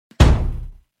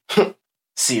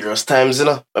serious times, you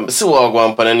know. Let me see what I go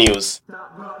on the news.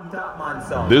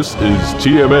 This is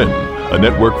TMN, a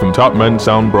network from Top Man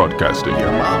Sound Broadcasting.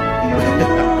 Your mom?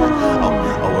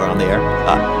 We're on the air?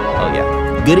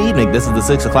 Yeah. Good evening, this is the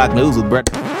 6 o'clock news with Brett.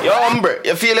 Yo, Umbre,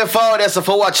 you feeling forward there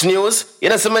for watch news? You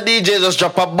know some DJ just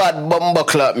drop a bad bumbo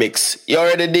club mix. You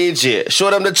already DJ.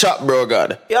 Show them the chop, bro,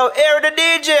 God. Yo, air the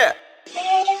DJ.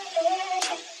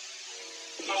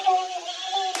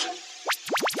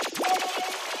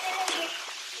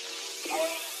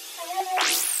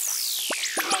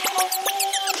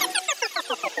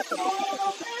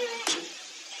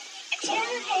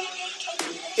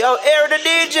 Yo, air the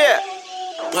DJ.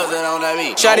 What's that on that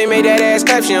beat? Shawty made that ass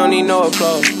clap, she don't need no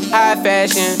applause. High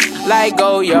fashion, like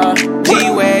Goya,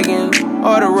 G-Wagon,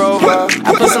 or the Rover.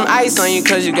 I put some ice on you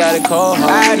cause you got a cold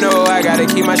heart. I know I gotta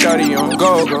keep my shawty on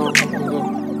go.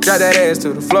 Drop that ass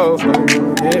to the floor.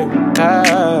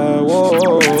 Yeah.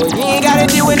 Whoa. You ain't gotta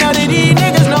deal with none of these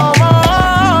niggas no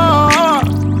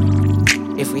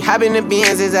more. If we hop in the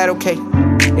Benz, is that okay?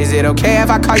 Is it okay if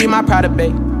I call you my Prada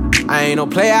babe? I ain't no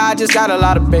player, I just got a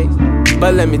lot of bass.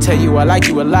 But let me tell you, I like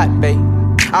you a lot, babe.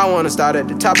 I wanna start at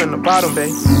the top and the bottom,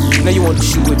 babe. Now you want the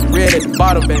shoe with the red at the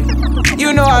bottom, babe.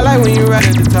 You know I like when you right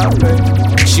at the top,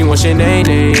 babe. She wants your name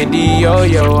and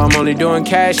D-Yo-Yo. I'm only doing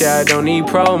cash, I don't need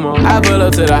promo. I pull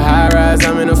up to the high rise,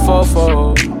 I'm in a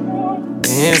 4-4.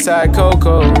 Inside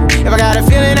Coco. If I got a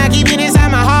feeling, I keep it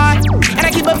inside my heart. And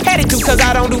I keep a pedicure cause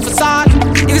I don't do facade.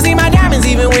 You can see my diamonds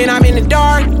even when I'm in the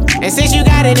dark. And since you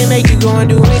got it, it make you go and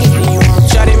do anything you want.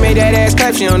 Shawty made that ass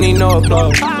clap, she don't need no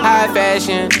applause. High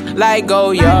fashion, like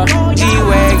Goya,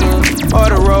 G-Wagon, or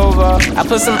the Rover. I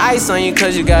put some ice on you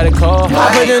cause you got a cold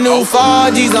heart. I put the new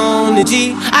 4Gs on the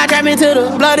G. I trap into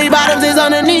the bloody bottoms is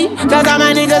underneath. Cause all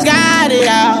my niggas got it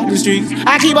out the streets.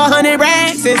 I keep 100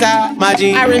 racks inside my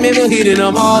jeans. I remember hitting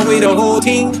them all with the whole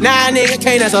team. Now niggas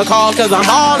can't answer calls cause I'm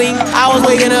hauling. I was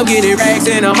waking up getting racks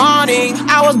in the morning.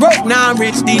 I was broke, now I'm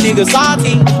rich, these niggas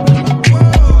salty.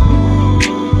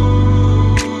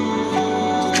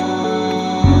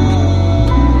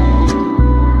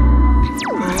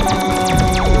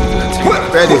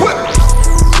 Ready.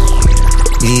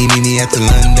 Me at the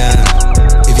London.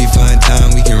 If you find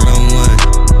time, we can run one.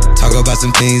 Talk about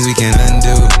some things we can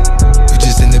undo. You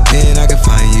just in the pen, I can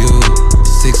find you.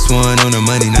 6'1" on the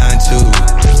money,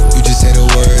 9'2". You just say the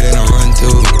word and I run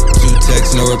through. 2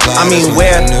 texts, no reply. I mean,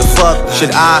 where the fuck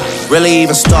should I really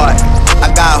even start?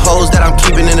 I got hoes that I'm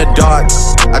keeping in the dark.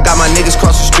 I got my niggas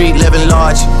cross the street living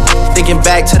large. Thinking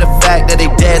back to the fact that they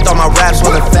dead. Thought my raps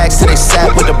wasn't facts till they sat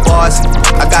with the bars.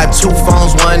 I got 2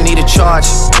 phones, one need a charge.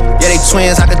 Yeah, they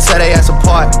twins, I can tell they ass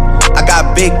apart. I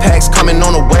got big packs coming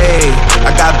on the way. I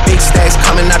got big stacks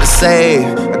coming out to save.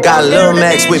 I got Lil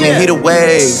Max with me, he the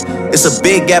wave. It's a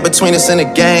big gap between us and the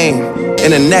game.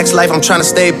 In the next life, I'm trying to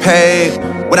stay paid.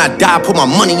 When I die, put my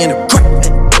money in the grave.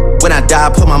 When I die,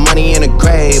 put my money in the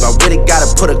grave. I really gotta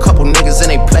put a couple niggas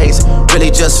in their place. Really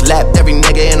just lapped every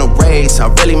nigga in a race. I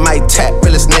really might tap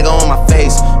realest nigga on my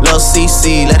face. Lil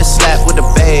CC, let it slap with the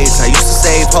bass. I used to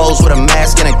save hoes with a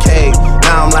mask in a cave.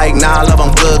 Now I'm like, nah, love, I'm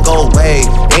good, go away.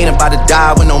 Ain't about to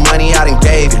die with no money I done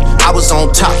gave it. I was on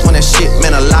top when that shit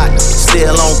meant a lot.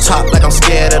 Still on top like I'm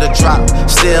scared of the drop.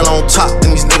 Still on top,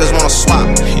 and these niggas wanna swap.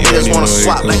 Niggas wanna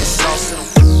swap like a sauce.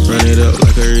 Run it up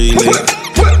like a relay.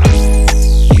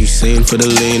 Same for the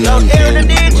lane I'm in.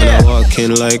 When I walk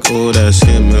in like, oh, that's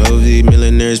him. LV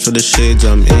millionaires for the shades,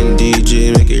 I'm in.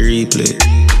 DJ, make it replay.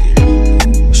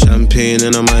 Champagne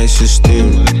and I'm ice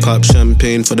system. Pop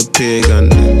champagne for the pig and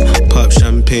pop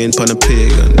champagne for the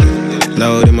pig and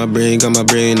loud in my brain, got my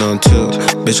brain on tilt.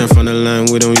 Bitch, I'm from the line,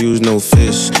 we don't use no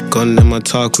fist. Gun in my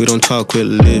talk, we don't talk with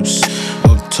lips.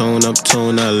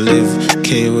 Uptown, I live.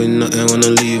 Came with nothing, wanna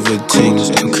leave with things.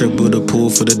 Crib with a pool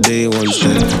for the day one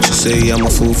thing. She say I'm a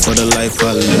fool for the life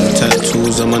I live.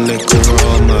 Tattoos on my neck over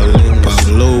all my limbs. Pop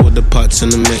low with the pots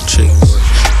and the metrics.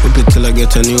 Whip it till I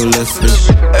get a new left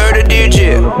wrist. Heard the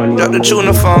DJ, drop the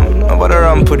tune from. Nobody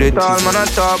run put it. All man I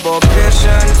talk about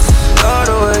patience,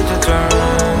 not the way to turn.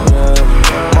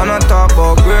 Man I talk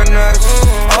about greatness,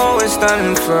 always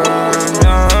standing firm.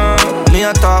 Yeah. Me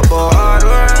I talk about hard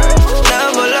work,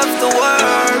 never left the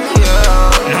work.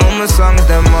 Yeah. Now my songs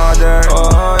them modern.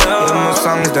 Oh yeah, my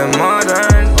songs them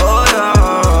modern. Oh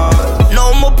yeah.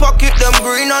 Now my pocket them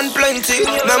green and plenty.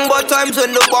 Remember times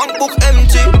when the bank book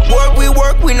empty.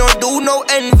 Work, we no do no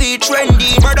envy.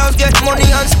 Trendy, brothers get money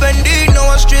and spend it. No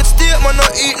a straight state, man, no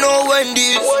eat no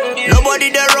Wendy's.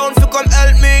 Nobody there around fi come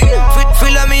help me.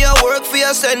 Feel like me a work for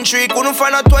a century. Couldn't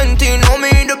find a 20, know me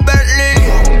in the Bentley.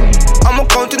 I'm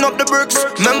counting up the bricks.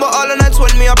 Remember all the nights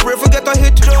when me I pray forget a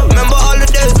hit. Remember all the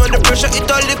days when the pressure hit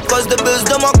a lick. Cause the bills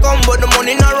them a come but the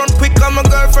money not run quick. And my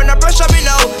girlfriend a pressure me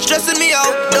now, stressing me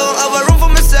out. Don't have a room for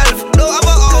myself, don't have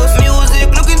a house. Music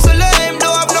looking so lame,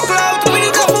 don't have no clout. We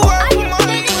need to go for work.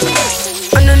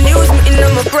 And the news me in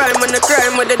my prime. When I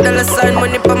crime with the dollar sign,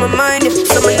 money for my mind. Yeah.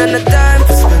 Someone on the time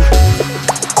for spend.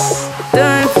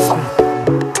 Time for spend.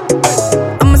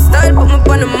 I'm a style, put me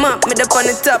on the map, me up on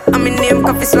the top. I'm in name,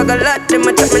 coffee swag a lot. Them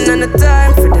a chat me on the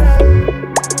time for them.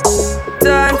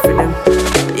 Time for them.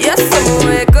 Yes, I'm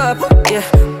wake up. Yeah,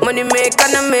 money make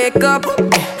and I make up.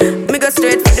 Yeah, me go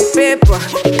straight for the paper.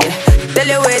 Yeah, tell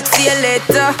you wait, see you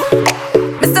later.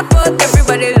 Me support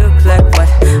everybody look like what?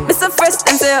 Me so first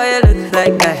and say how you look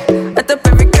like that. I top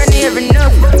every cranny, every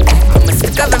nook. I'm a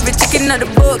stick of every chicken in the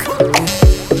book.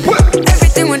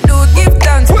 Everything we do, give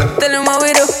thanks. Tell them what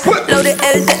we do. Load the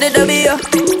L, take the W.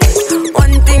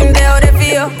 One thing they out there for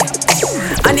you.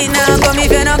 And it now come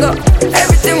if you not go.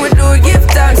 Everything we do, give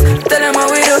thanks. Tell them what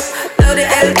we do. Load the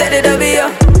L, take the W.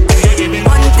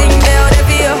 One thing they out there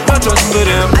for you. Don't trust to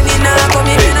them. And it now come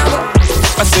if you not go.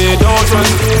 I say don't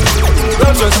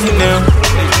trust in them.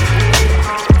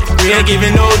 We ain't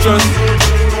giving no trust,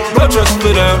 don't trust to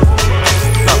them.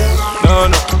 No.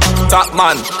 Top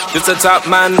man, this a top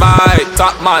man by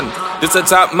top man. This a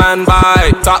top man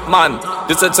by top man.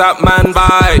 This a top man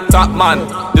by top man.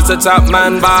 This a top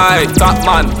man by top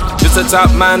man. This a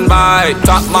top man by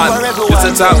top man. This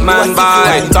a top man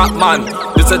by top man.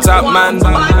 This a top man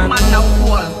by.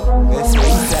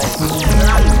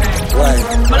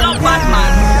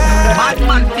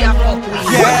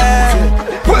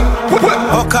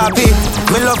 Oh copy,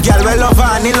 me love gal, we love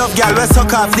her, me love gal, we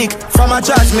suck off dick. From a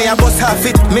judge, me a bust half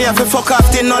it. Me have to fuck off,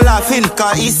 thing no laughing.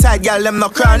 Cause east side gal, them no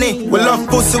cranny. We love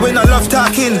pussy, we no love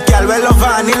talking. Gal, we love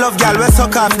her, me love gal, we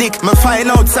suck off dick. Me find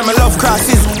out some me love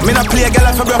crosses. Me no play gal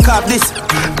if I broke off this.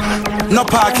 No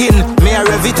parking, me a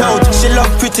rev it out. She love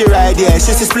pretty ride, yeah.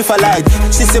 She see spliff a light.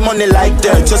 She see money like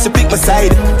dirt, just to pick my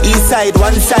side. East side,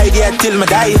 one side, yeah, till me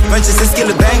die. When she see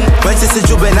skill bang, when she see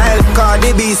juvenile.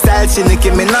 Cardi B style, she Nicki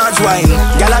Minaj wine.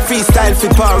 Gal a freestyle,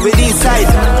 fit power with east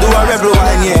side. Do a rebel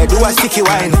wine, yeah, do a sticky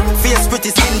wine. Face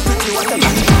pretty, skin pretty, what a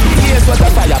Here's what a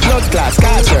fire, blood class,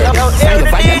 culture. Sign the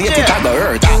violate it, I go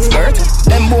hurt, skirt.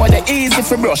 Them boy, they easy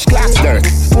for brush, class dirt.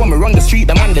 For me run the street,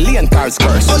 them on the lane cars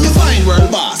curse. Oh, you find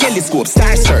world boss. Telescope,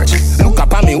 star search. Look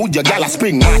up at me, would your gal a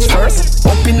spring match first?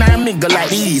 Up in our middle like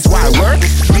these, why work?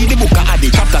 Read the book of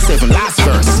Adi, chapter 7, last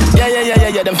verse.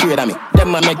 Yeah, them afraid of me.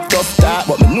 Them a make tough talk,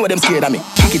 but me know them scared of me.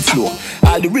 Wicked slow.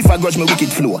 All the river grudge me wicked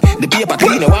flow. The paper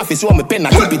clean, the office, so me pen a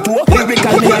tip it to.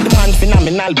 Lyrical, me and the man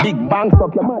phenomenal. Big bang,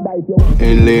 suck your mother if you want.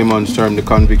 In layman's term, the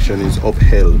conviction is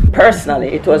upheld. Personally,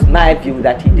 it was my view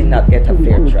that he did not get a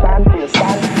fair trial.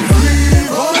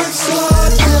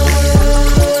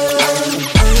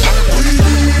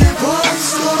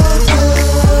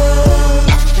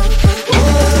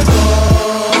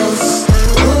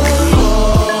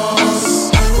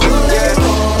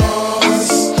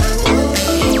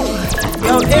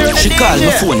 She call my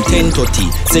phone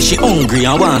 10:30. Say she hungry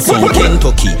and want some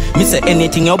Kentucky. Me say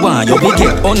anything you want, you be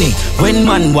get honey. When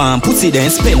man want pussy,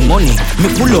 then spend money. Me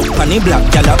pull up on the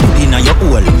black gal a put in a your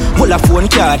hole. Pull a phone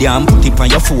card and put it on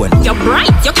your phone. You're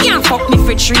bright, you can't fuck me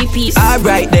for 3 piece.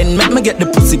 Alright then, make me get the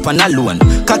pussy pan alone.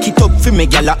 Cock it up for me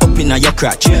gal a up in a your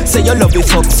crotch. Say you love it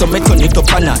fuck, so me turn it up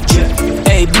a notch.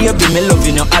 Hey baby, me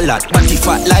loving you a lot. But if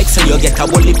I like, say you get a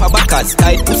whole heap of backers.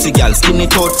 Tight pussy gal, skin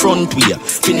it out front way.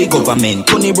 Feel the government,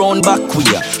 turn it round back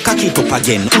way. Cock it up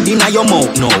again, put in a your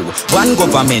mouth now. One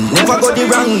government, never go the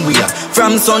wrong way.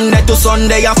 From Sunday to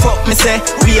Sunday, I fuck me say.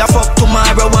 We a fuck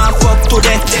tomorrow, one fuck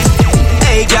today.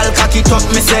 Hey girl, cock it up,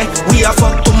 me say. We a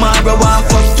fuck tomorrow, one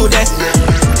fuck today.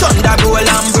 Thunder roll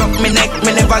and broke me neck.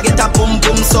 Me never get a boom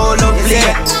boom so lovely.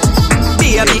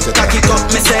 Baby, cock it up,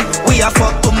 me say. We a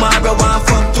fuck tomorrow, one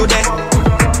fuck today.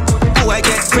 Who I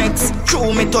get tricks?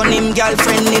 True me turn him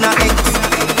girlfriend in a ex.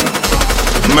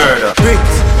 Murder.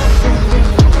 Bricks.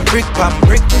 Brick pam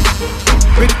brick.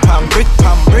 Brick pam brick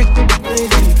pam brick.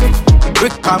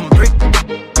 Brick pam brick.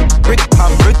 Brick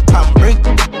pam brick pam brick.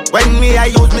 When me I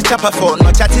use me chopper phone,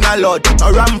 no chatting a lot.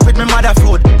 No ramp with me mother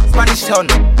food. Spanish town.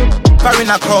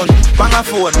 Foreign account. Bang a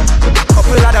phone.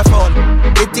 Couple other phone.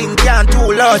 The thing can't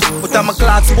too large. Put on my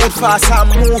clocks boot fast and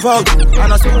move out.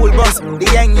 On a school bus. The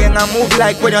young I move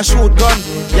like when you shoot gun.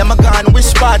 Yeah, my gun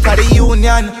which part of the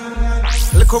union?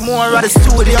 Look more at the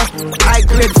studio. I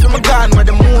grade from a gun where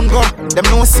the moon go. Them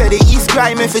no say the East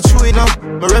crime if it's true enough.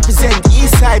 But represent the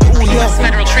East side, ooh yeah. The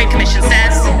Federal Trade Commission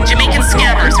says Jamaican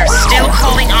scammers are still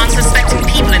calling unsuspecting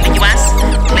people in the US,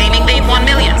 claiming they've won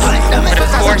millions. But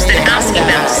of course they're asking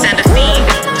them to send a fee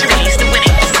to release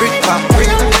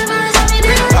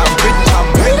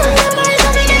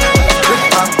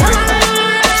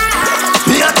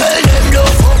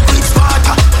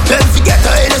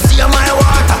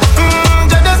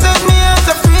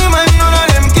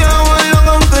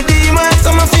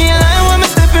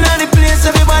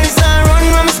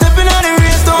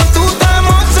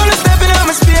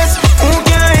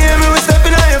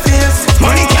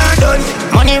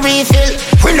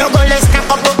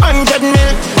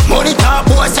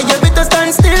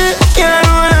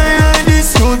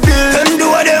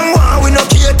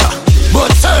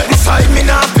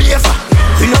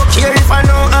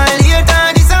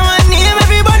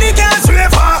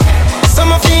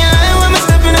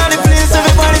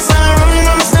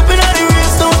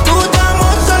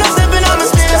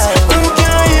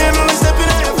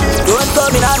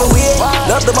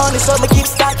the money, so me keep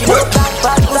stacking up.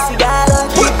 Bad pussy girl,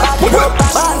 keep backing up.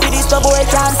 Bad with this trouble, I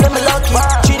can't say me lucky.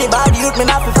 Treat the bad youth, me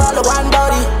not fi follow one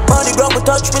body. Body grow, we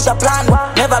touch with a plan.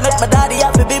 Never met my daddy,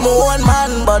 have to be my own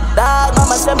man. But dog,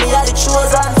 mama said me had the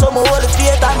shoes on, so me hold the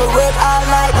faith and me work all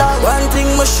night long. One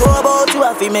thing me sure about you,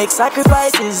 have to make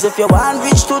sacrifices. If you want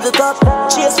reach to the top,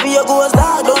 chase for your goals,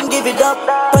 dog, don't give it up.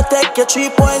 Protect your 3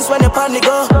 points when you pan the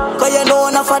go. Cause you know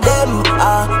enough of them.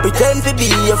 Pretend to be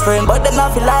your friend, but them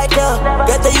not feel like you.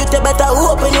 Get the youth, you better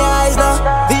open your eyes now.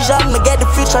 Vision, me get the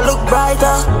future look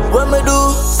brighter. What me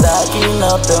do? Stacking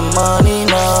up the money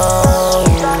now.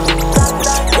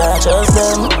 Can't trust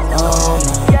them, no.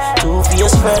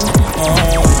 Two-faced friend,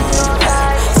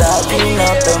 yeah. Stacking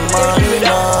up the money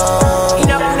now.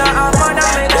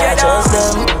 Can't trust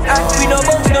them, no.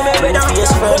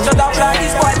 Two-faced friend, yeah.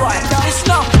 It's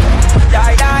not.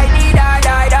 Die.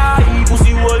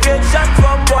 Pussy will get shot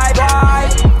from boy.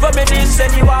 From me this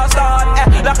and you are start.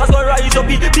 Like a sun rise up,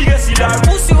 biggest killer.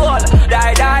 Pussy will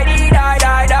die.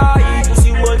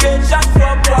 Pussy will get shot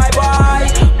from boy.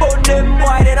 But them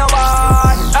boy they no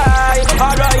bad.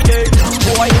 Alright then.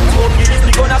 Boy, come give this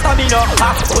nigga stamina.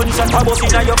 Gunshot a bust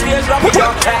inna your face, rapid.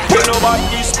 You know about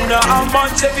this tuna and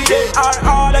months every day.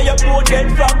 All of your boat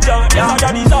get fractured. Yeah,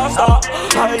 that disaster.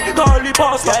 I call the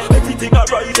pastor. Everything a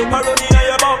rise up and run inna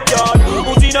your backyard.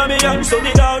 Put inna me hands so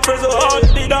the dog press so hard.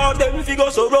 The dog them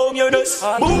figure so wrong your nest.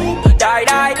 Boom, die.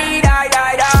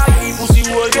 Pussy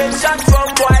will get shot from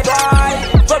boy.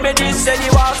 From me this and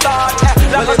you are start.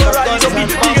 Like a sun rise up,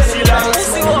 biggest killer.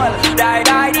 Pussy will die.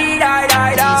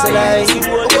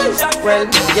 Well,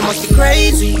 you must be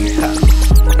crazy.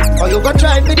 Or you gon'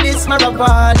 try for this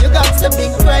marathon. You got to be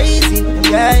crazy.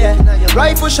 Yeah.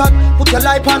 Rifle shot, put your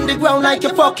life on the ground like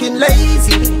you're fucking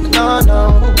lazy. No.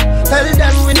 Tell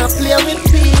them we not play with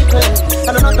people.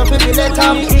 And I'm not gonna be let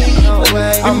off the people.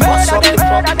 I'm bust up the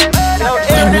fuck.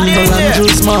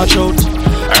 Angels march out.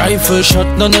 Rifle shot,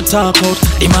 none of talk out.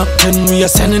 The Mac 10 we are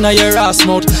sending a your ass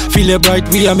mouth. Feel it bright,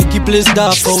 we are make it place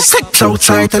dark out. Sex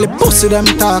outside, tell the pussy them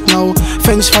talk now.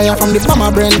 Fence fire from the bomber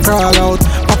brain crawl out.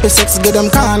 Poppy sex, get them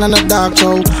can and a dark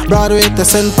show. Broadway to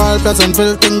St. Paul,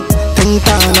 Pleasantville, think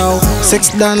time now. Sex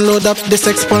download up the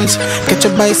sex punch. Catch a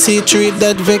by C3,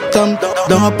 dead victim.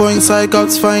 Don't point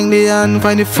psychouts, find the hand,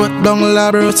 find the foot down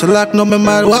labor. So lock no me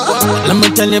mad. What? Let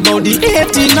me tell you about the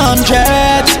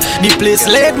 1800s. The place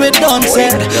laid with done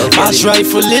set. Pass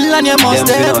rifle in and you must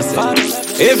have.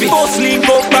 Every boss link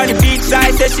up on the beach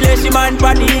side. Say she let she man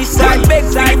on the east side. Back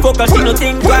side focus, she no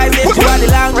think twice. Say she want the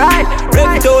long ride.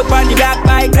 Rev it out on the black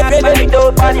bike. Rev it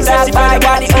out on the black bike.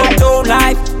 Body uptown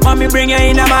life. Mommy bring you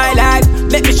into my life.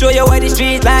 Let me show you what the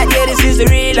street like. Yeah, this is the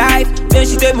real life. Then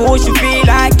she tell me what she feel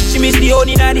like. She miss the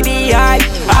honey and the beehive.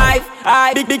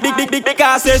 Big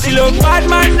because say she look bad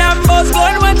man and boss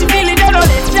gun when she feel it.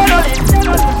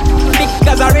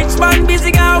 Because a rich man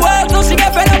busy and work, so she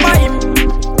get fed up by him.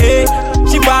 Hey,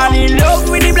 she fall in love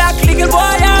with the black little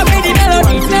boy and with the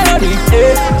melody.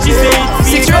 Hey, she say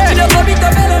it's she don't go with the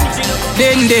melody.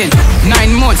 Then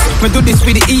 9 months, me do this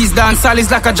with the ease. Dance all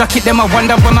is like a jacket, them I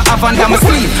wonder when my have under my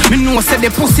sleeve. Me know say they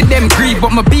pussy them grieve,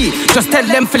 but me be just tell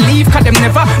them to leave, cause them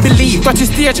never believe. Touch the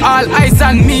stage, all eyes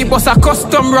on me, boss a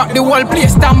custom rock, the whole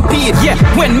place stampede. Yeah,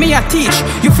 when me a teach,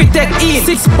 you fit take heed.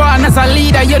 6 born as a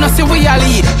leader, you know see we a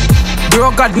lead.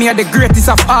 Bro, God, me are the greatest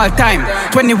of all time.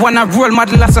 21 a role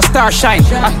model as a star shine.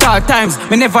 At all times,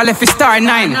 me never left a star 9.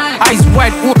 Eyes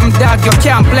wide open, dog, you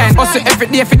can't blind. Also every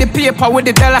day for the paper with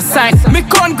the dollar sign. Me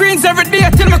corn greens every day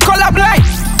till me color blind.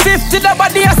 50 the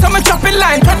body, so me chopping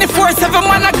line. 24/7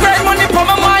 man, I grind money for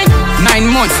my mind. 9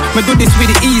 months, me do this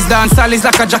with the ease. Dance all is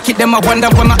like a jacket, them I wonder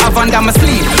when I have under my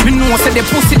sleeve. Me know say they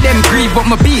pussy them grieve, but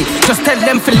me be just tell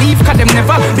them to leave, cause them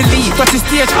never believe. Touch the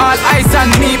stage, all eyes on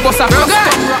me, boss a custom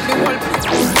rock the whole.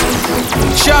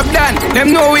 Sharp done,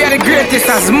 them know we are the greatest.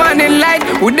 As man in light,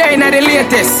 we dying at the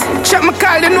latest. Check my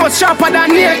call, the notes sharper than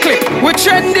nail clip. We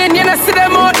trending, you know see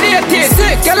them outdated.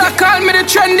 Sick, y'all call me the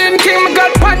trending king. Me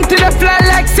got pan to the fly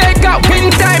like Sega.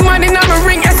 Win time, man in my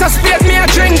ring, S a spade me a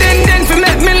drink. Then for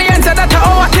make millions, that's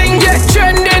our thing. Yeah,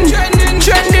 trending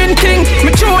king.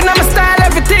 Me tune, I'm a style,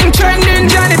 everything trending.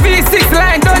 Johnny V6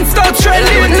 line, don't stop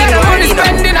trending. Lot of money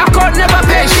spending, I can't never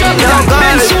pay. Shut down,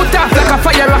 then shoot off like a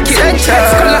fire rocket. Let's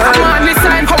call a man, this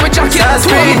time how we jacket.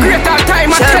 Swim great all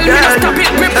time, and tell me to stop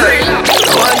it, me pray.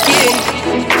 One king,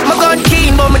 my gun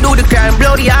keen, but me do the crime,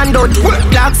 bloody and dirty.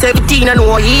 Glock 17 and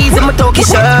no easy, my talkie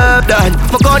serve done.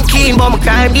 My gun keen, but my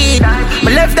crime deep.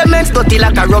 My left them men dirty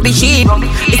like a rubbish heap.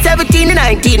 It's 17 and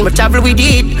 19, my travel with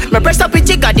it. My press up with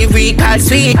chick got the recall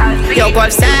sweet. Yo, go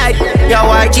outside, yo,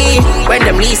 RG. When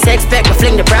them least expect, me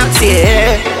fling the proxy,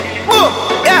 yeah. Boom,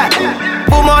 yeah.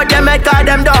 Boom out them them head cause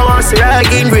them don't want to see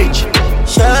Ragin rich.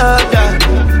 Shut up.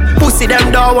 Pussy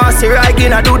them don't want to see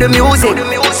Ragin I do the music.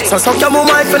 So suck your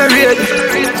mind for the real.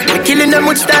 We killing them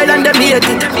with style and them hate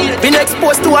it. Been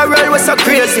exposed to a world was so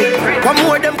crazy. One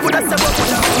more them could have said.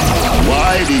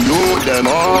 Why the youth them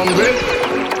hungry?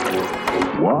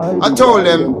 I told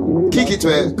them, kick it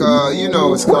away, cause you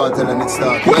know it's cartel and it's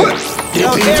dark. The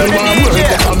people want world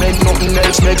government, nothing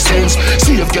else makes sense.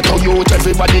 See if get a youth,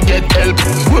 everybody get help.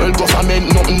 World government,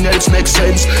 nothing else makes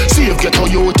sense. See if get a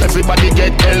youth, everybody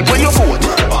get help. When you vote,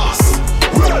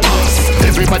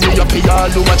 everybody up here, all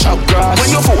do a chop grass. When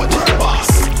you vote,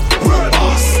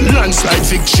 landslide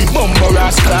victory, bumper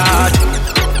ass clad.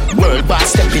 World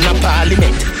boss step in a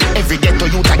parliament. Every ghetto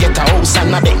youth a get a house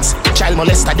and a Benz. Child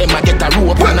molester them a get a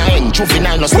rope and a end.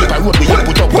 Juvenile no sleep a road we a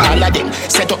put up all of them.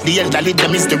 Set up the elderly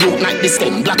them is the root not the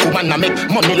stem. Black woman a make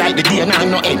money like the day and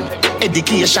no end.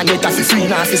 Education get a fi free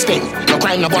now fi spend. No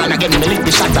crime no born again me lick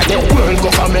the shot of them. World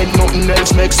government nothing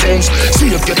else makes sense.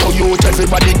 See if ghetto youth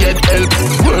everybody get help.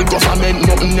 World government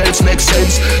nothing else makes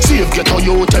sense. See if ghetto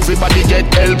youth everybody get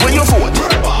help. When you vote,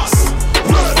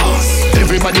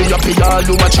 everybody up here all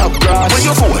do a chop grass. When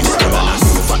you vote,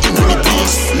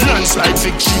 landslide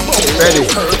victory. Ready.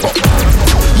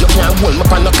 You can't hold me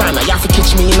on the corner. You have to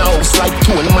catch me in a house like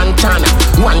Tony Montana.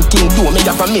 One thing do me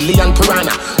have a million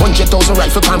piranha. 100,000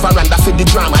 rifle pan veranda for the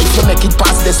drama. If you make it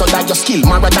past this under your skill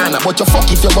Maradona. But you fuck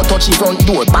if you go touch the front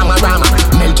door Bamarama.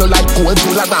 Melt you like gold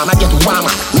Jularama. Get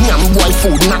warmer. Me and boy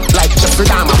food not like Jeffrey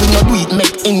Dahmer. We no do it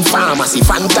make in pharmacy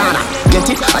Fantana. Get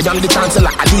it? I am the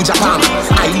chancellor Adidja Palmer.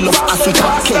 I love Africa,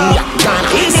 Kenya, Ghana,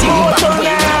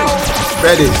 Zimbabwe.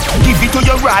 Ready. Give it to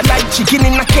your rod like chicken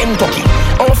in a Kentucky.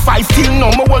 Oh, 5 till no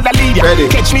more world a leader. Ready.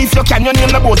 Catch me if you can, you name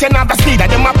the boat and have the speeder.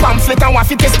 Them a pamphlet and want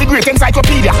to test the great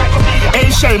encyclopedia. Hey,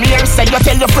 share me here, say you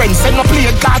tell your friends. Say no play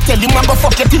a cartell, you man go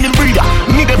fuck you till him breeder.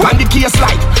 Nigga on the case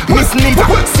like Miss Nita.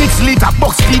 6 liter,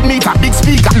 box speed meter, big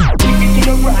speaker.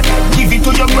 Give it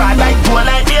to your rod like go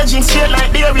like aging. Straight like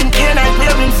daring, air night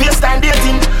wearing, face time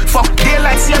dating. Fuck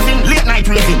daylight saving, late night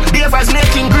raving. Davers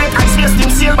making great and space team.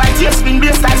 Sail by tape spin,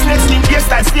 base time snake skin. Yes,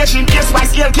 type station, yes, by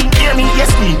scale king, hear me, yes,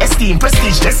 queen, esteem,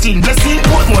 prestige, destiny, blessing,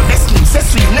 Portmore, best king,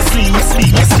 Cecily, Nestle, yes, me,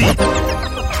 yes, me.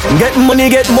 Get money,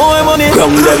 get more money.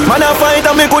 Man, I fight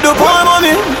and me could do more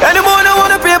money. Any more I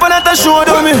want to pay, but not to show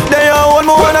to me. They are one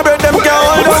more wanna bread, them can't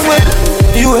hold on with.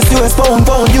 US, pound,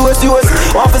 US.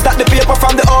 Office that the paper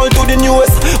from the old to the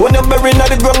newest. When you're buried at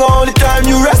the ground all the time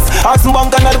you rest. Ask some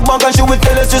bank and at the bank and she will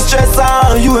tell us to stress.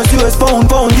 US,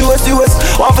 pound, US.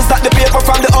 Office that the paper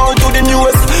from the old to the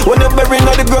newest. When you're buried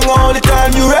at the ground all the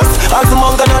time you rest. Ask some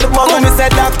bank and at the bank and me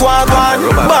said that one.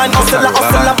 Man, hustle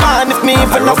a man. If me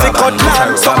even off the cut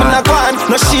land. Something like one.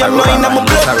 No shame, no in my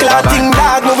blood clotting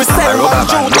dog. No we sell one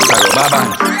juice.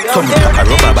 Come here, a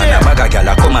rubber band, a bag of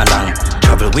gyal a come along.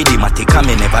 Travel with the matic and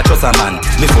me never trust a man.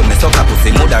 Me for me suck a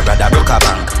pussy, mother rather broke a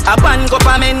bank. A ban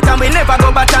government and we never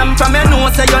go batam. From your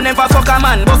nose say you never fuck a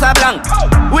man, boss a blank.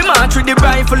 We march with the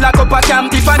rifle like up a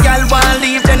camp. If a gyal want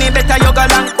leave then it better you go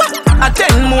long. At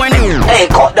 10 morning. Hey,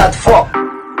 cut that fuck.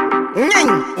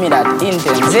 Me that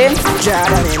intense.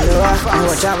 Jordan in the rough.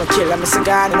 More time I kill I'm a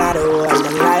cigar in the world.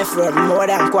 And life worth more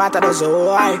than quarter dozen.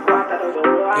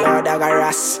 Yo, dog a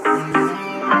ras.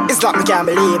 It's like me can't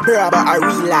believe, bro, about a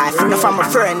real life. If I'm a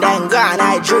friend, then gone,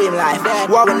 I dream life.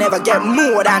 Why we never get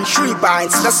more than 3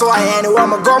 pints. That's why anywhere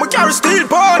I go, we carry steel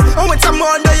pot. And when I'm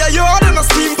under your yard, I'm a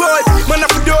steam pot. Man, I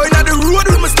feel doing on the road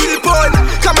with my steel pot.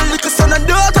 Come and lick a son and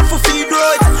daughter for feed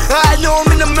right. I know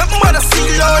me no make mother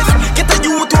see life. Get a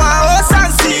youth to a house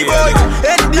and see boy.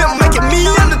 And them making me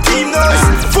and the team noise.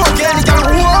 Fuck any girl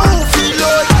who won't feel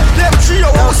like. Them 3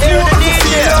 hours more to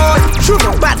feel like. True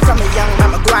my bad from a young man,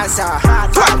 my grandson.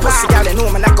 Fuck pussy girl, they know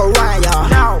me not go run,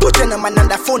 ya. Putting them on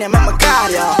the phone and make my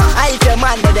call, ya. I hit your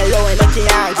man that they low and make you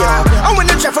hang, ya. And when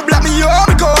them try to block me up,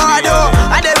 me go hard, ya.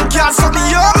 And them can't stop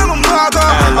me up, me mug,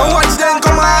 and watch them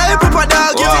come and help up a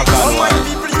dog, ya.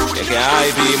 You can't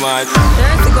hype me, man.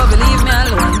 Dirty go, believe me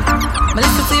alone. I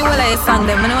listen to you while I sing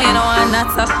them, I know you know I'm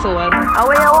not so soul. I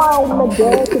wear a while, my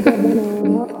dirty.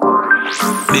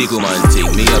 Big woman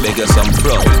thing, me a beg you some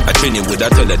front. I train you with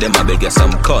a tell them I beg you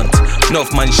some cunt.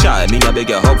 Enough man shy, me a beg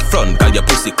you up front. Cause your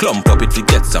pussy clump up if you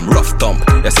get some rough thump.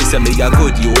 Your sister me a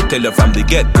good, you tell her from the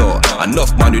get-go.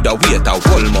 Enough man with a wait a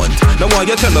whole month. Now why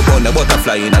you tell me about the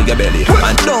butterfly in your belly?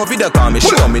 And no video call me,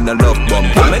 show me no love bump.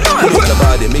 Me not look the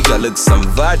body, me a look some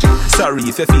virgin. Sorry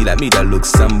if you feel like me that look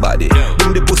somebody.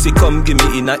 Bring the pussy come give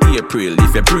me in a April.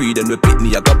 If you breathe and repeat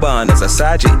me, I go born as a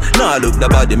sergeant. Now look the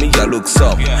body, me a look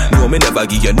some. No me never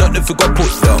give you nothing for go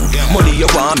put down. Money you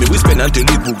want me, we spend until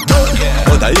we book down.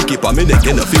 But I keep on me neck,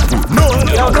 you know fi put no.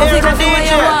 Coffee, where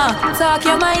you want, talk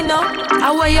your mind now.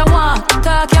 How where you want,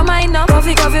 talk your mind now.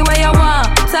 Coffee, where you want,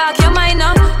 talk your mind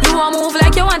now. You want move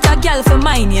like you want a girl for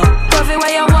mine, yo. Coffee,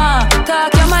 where you want,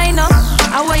 talk your mind now.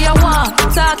 How where you want,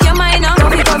 talk your mind now.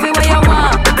 Coffee, where you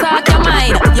want, talk your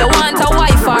mind. You want a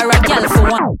wife or a girl for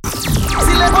one.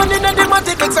 See like money in the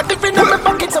matic, except if in my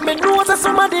pocket, so me know that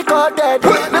somebody called dead.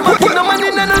 Never put no money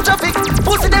in no traffic.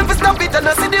 Pussy them for stop it, and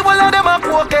I see the whole of them a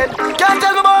poking. Can't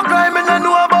tell me about crime, and I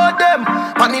know about them.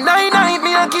 On the 9-9,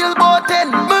 me a kill about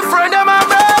 10. My friend and my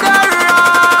brother.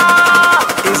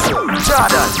 It's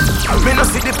Jordan. Me no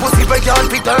see the pussy where y'all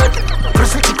be dirt.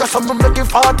 Pretty chica, some make it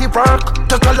 40 work.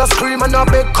 The girl a scream and a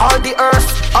beg call the earth.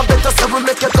 I better say we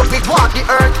make it up, it walk the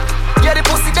earth. Yeah, the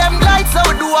pussy them lights, so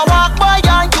we do a walk by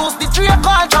and use the tree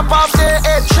call chop off the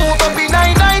head. Shoot up in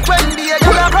 9-9-20, you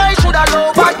a cry, should a low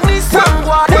back this song,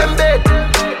 what them bed.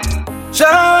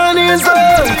 Shine is up.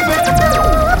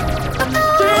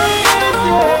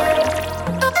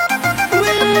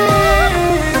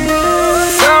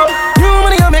 So, new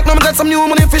money I make, now I got some new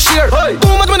money for share.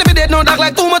 Too much money be dead, no dog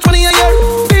like too much money a year.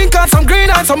 Pink and some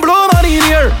green and some blue money in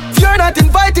here. If you're not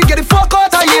invited, get the fuck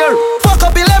out of here. Fuck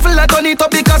up the level, I turn it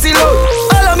up because he low.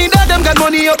 All of me that them got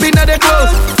money up in the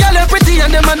clothes. Girl they pretty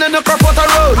and them man in the crop out the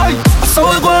road. So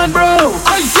we going bro,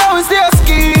 so is they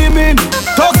scheming.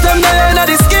 Talk them there at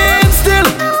the scheme still.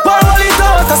 Why all it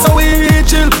out, that's how we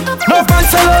chill. No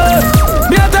fancy love,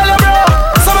 me I tell you bro,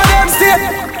 some of them stay.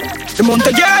 The month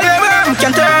of girl them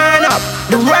can turn up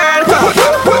the World Cup.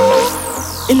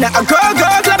 In a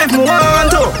go-go club if you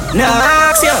want to.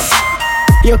 Nah, ask you.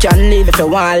 You can live if you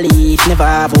want leave. Never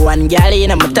have one girl in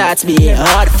my thoughts be.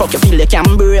 How the fuck you feel you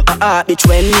can break my heart, bitch,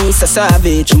 when me so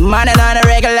savage. Man and on a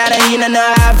regular and he no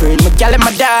average. My girl and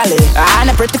my darling, I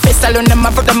a pretty face alone them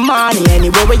for the money.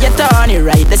 Anyway where you turn it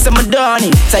right, that's how me done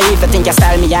it. So if you think you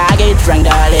style me, I get it wrong,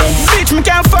 darling. Bitch, me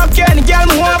can't fuck you any girl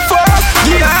me want fuck.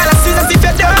 Yeah, all I see is if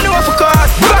you don't know for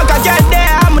cause. Bug a girl there,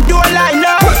 I'ma do a line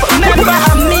up. Remember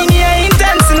how me ain't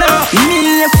intense enough.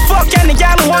 Me fuck any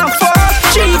girl me want fuck.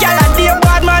 She got a dear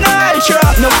bad man, I sure.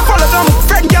 No follow them,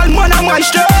 friend girl, man, I'm my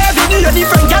sure. Didn't know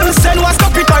different girl, me send what's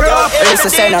up with her up. It's a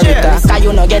senorita, cause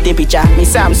you no get the picture. Me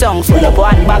Samsung full of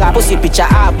one bag of pussy picture.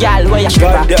 Up, girl, where you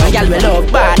stripper. My girl will love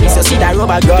bad, this you see that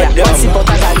rubber grip. One sip out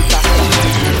of that.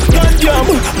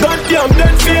 Goddamn,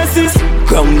 dead faces.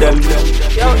 Come them.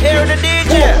 Yo, hear the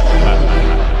DJ.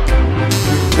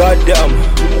 Goddamn.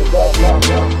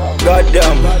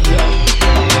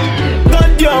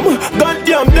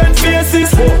 Goddamn, dead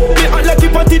faces. Me act like you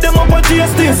party them up and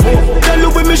taste this. Tell you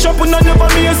with me shopping and never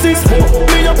misses.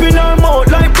 Me up in her mouth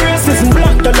like braces.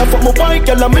 Black girl for my white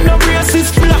girl, I'm in a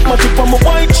racist. Black matic for my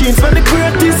white jeans, when the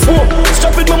greatest.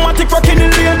 Strap it, my matic rocking the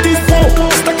latest.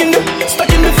 Stuck in the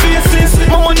faces.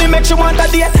 My money make she want a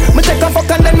date. Me take a fuck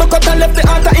and then me cut and left the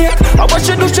heart to ache. I watch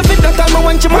she do she fit that time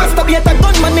when she masturbate. A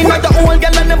gunman in the old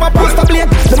girl and never post a blade.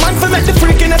 The man for make the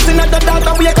freakiness in the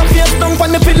daughter. We can face down on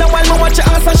the pillow while me watch her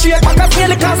ass and shake. I can feel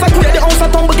the cars I quit. The house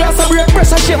I tumble glass and break.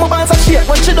 Pressure shake, my bands and shake.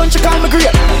 When she done she call me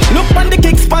great. Look on the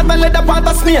kick spot and let the part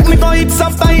of snake. Me go hit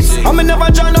soft hits and me never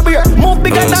join a beer. Move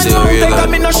bigger than mountain and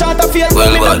me no short of face.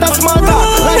 Me not a small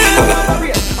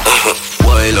car.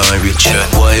 Wild and rich,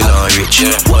 wild and rich,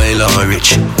 wild and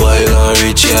rich, wild and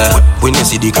rich, yeah. When you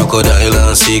see the crocodile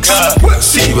and six,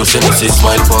 see what you say,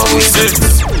 smile for me.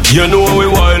 You know we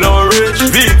wild and rich.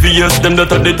 VVS them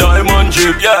that are the diamond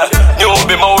drip, yeah. You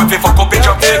be my wife if I fuck up it,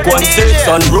 take 1-6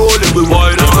 and roll it with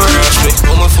wild and rich.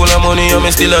 I'm full of money and me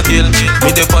still a kill.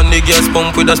 Me dip on the gas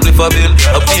pump with a spliff a bill.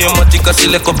 I pay a matic a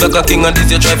select up like a king and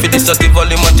this you try for this a stiff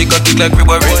volley matic a kick like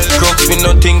ribber ring. Crooks we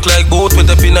no think like boat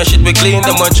with a pin and shit we clean.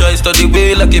 Them a try study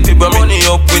way like if you bring money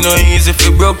up we no easy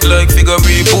fi broke like figure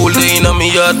pool day in a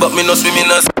me yard but me no swimming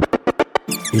as.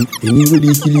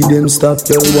 Anybody killing them stop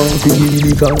tell one to give you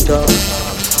the contact.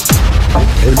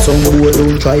 Tell some boy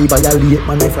don't try violate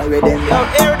man if I read them. Yo,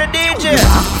 hear the DJ.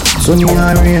 Sunny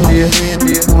and rain day,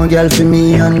 more girl for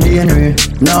me and DNA.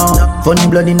 No, funny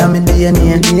blood in my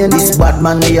DNA. This bad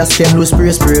man they a scam loose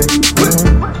spray.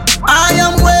 I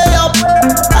am way up.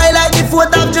 I like the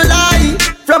 4th of July.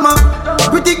 From a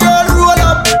pretty girl roll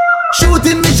up,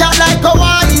 shooting me shot like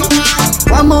Hawaii.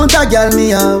 One mount a girl me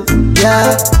have,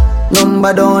 yeah.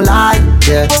 Number don't lie,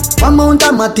 yeah. One mount a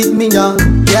matic me young,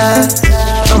 yeah.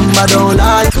 Number don't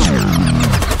lie.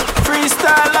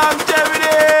 Freestyle longevity.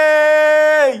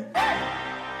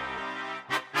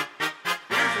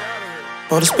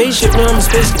 On the spaceship, now I'm a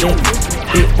space cadet.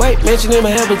 Big white mansion in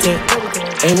my habitat.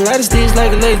 Ain't a lot of sticks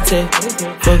like a lady tag.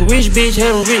 Fuck a rich bitch,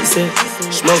 have a rich set.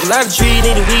 Smoke a lot of trees,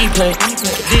 need a weed plant.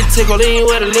 Did tickle lean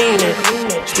where the lean at.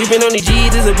 Sleeping on the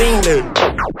G's is a bean there.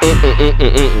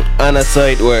 On a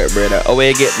side work, brother. Oh, where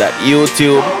you get that?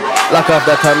 YouTube. Lock off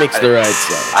that I mix the right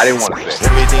side. I didn't want to say.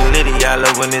 Everything litty, I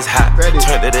love when it's hot. Turned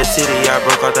to the city, I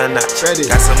broke out the notch.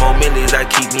 Got some more millies, I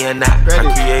keep me a knot. I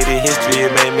created history,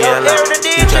 it made me a lot.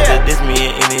 He tried to diss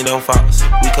me and any don't false.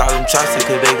 We call them chopsy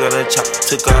cause they gonna chop.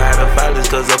 Took her out of violence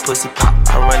cause her pussy pop.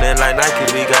 I run it like Nike,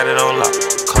 we got it on lock.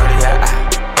 Cardiac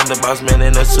eye. I'm the boss man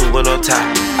in a suit with no tie.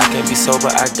 I can't be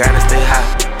sober, I gotta stay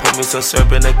high. Pour me some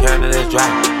syrup in the can and it's dry.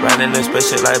 Riding a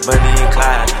special like Bunny and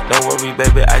Clyde. Don't worry,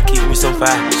 baby, I keep me some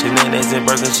fire. Shenanigans and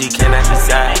Birkin, she cannot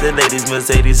decide. The ladies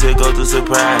Mercedes will go to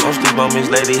surprise. Don't sleep on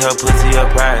Miss Lady, her pussy her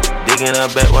pride. Digging her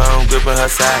back while I'm gripping her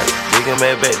side. Digging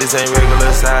back, this ain't regular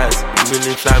size. You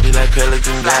really fly me like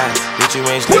Pelican guys. Bitch, you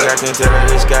ain't slick, I can tell her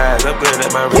the skies. Upgrade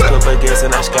at my wrist, put her gas in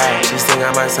the sky. She think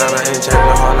I might sign her and change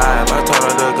her whole life. I told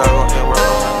her to go and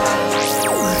roll.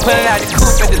 Pulling out the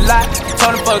coupe at the lot.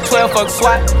 Told him fuck 12, fuck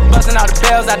SWAT. Busting all the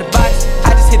bells out the box.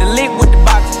 I just hit a lick with the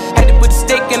box. Had to put the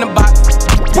stick in the box.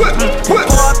 Pour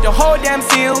up the whole damn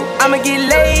field. I'ma get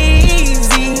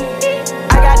lazy.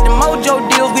 I got the mojo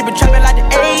deals. We been trapping like the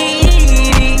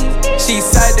 80s. She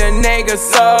said the nigga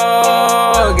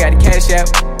so. Got the cash out.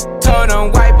 Told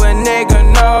him wipe a nigga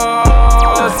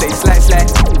no. Say slash slash.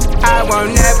 I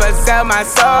won't never sell my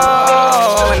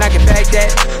soul. And I can back that.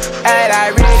 And I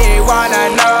really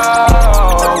wanna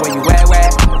know where you at, where?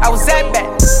 I was at back,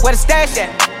 where the stash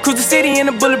at? Cruise the city in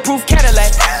a bulletproof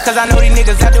Cadillac. Cause I know these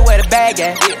niggas out there where the bag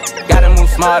at. Gotta move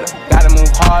smarter, gotta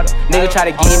move harder. Nigga try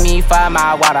to give me 5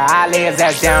 mile water. I lay his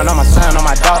ass down on my son, on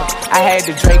my daughter. I had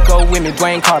the Draco with me,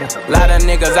 Dwayne Carter. Lot of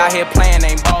niggas out here playing,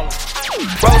 ain't ballin'.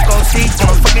 Rose gold seats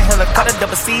on a fucking helicopter,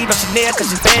 double C on Chanel,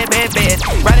 cause you bad, bad, bad.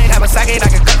 Riding Kawasaki, I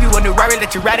can cup you a new Rari,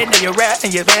 let you ride it, then you rap,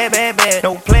 and you're bad, bad, bad.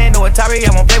 No plan, no Atari,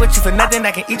 I won't play with you for nothing.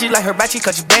 I can eat you like hibachi,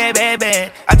 cause you bad, bad,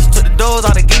 bad. I just took the doors,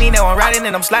 all the guinea, now I'm riding,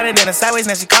 and I'm sliding in the sideways,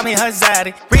 now she call me her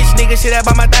zaddy. Rich nigga, shit out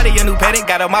by my daddy, a new paddock.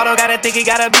 Got a model, got a thinking,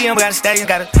 got a BM, got a stallion,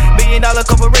 got a $1 billion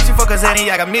corporation for Kazani.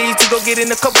 I got millions to go get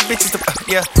in a couple bitches to,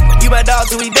 yeah. You my dog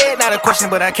till we dead, not a question,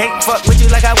 but I can't fuck with you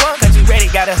like I want, cause you ready.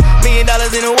 Got $1 million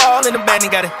in the wall, in the bed,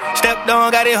 and got it. Stepped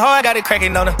on, got it hard, got it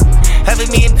cracking on her.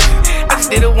 $500,000, I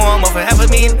just did a warm up for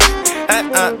 $500,000.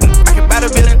 I can buy the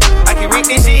billion, I can read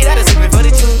this shit, I just sip it for the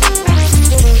tune.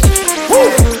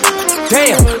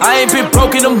 Damn, I ain't been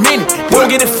broke in a minute. Don't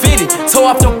get it fitted. Toe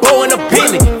off the bow in a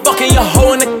Bentley. Fucking your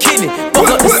hoe in the kidney.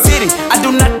 Fuck up the city. I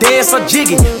do not dance or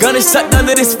jiggy. Gun is sucked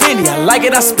under this Fendi. I like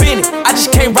it, I spin it. I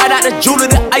just came right out the jewelry,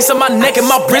 the ice on my neck and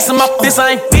my wrist and my fist.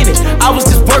 I ain't finished. I was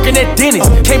just working at Dennis.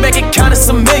 Came back and counted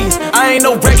some millions. I ain't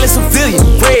no regular civilian.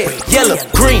 Red, yellow,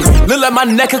 green. Look like my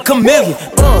neck a chameleon.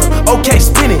 Okay,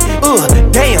 spin it.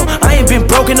 Damn, I ain't been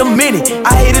broke in a minute.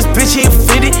 I hate this bitch, he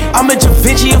offended. I'm a Da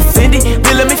Vinci offended.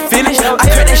 Then let me finish. I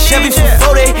cracked that Chevy for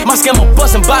 40. My scammer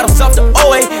busting bottles off the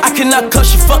OA. I cannot cut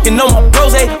you fucking on my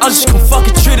bros. I'm just gon'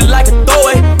 fucking treat it like a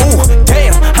throwaway. Ooh,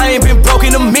 damn, I ain't been broke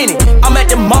in a minute. I'm at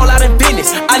the mall out in business.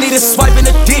 I need a swipe in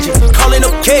a digit. Calling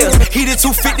up Kales. He did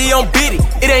 250 on Biddy.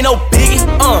 It ain't no biggie.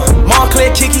 Montclair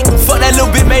Kiki. Fuck that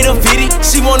little bit made a viddy.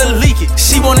 She wanna leak it.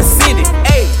 She wanna send it.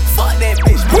 Ayy, fuck that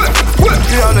bitch.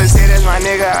 You don't say that's my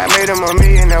nigga, I made him $1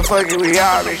 million, now fuck it, we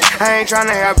all rich. I ain't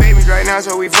tryna have babies right now,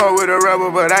 so we fuck with a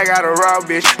rubber, but I got a raw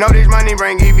bitch. Know this money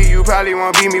bring Evie, you probably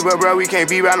won't beat me, but bro, we can't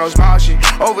be about no small shit.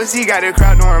 Overseas got a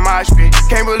crowd doing mosh pit.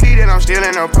 Can't believe that I'm still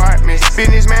in apartments.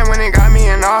 Businessman when they got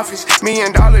me in office. $1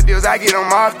 million deals, I get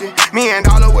them often. $1 million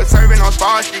was serving on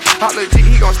Sparsky. Hot legit,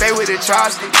 he gon' stay with the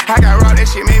chopstick. I got raw, that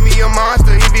shit made me a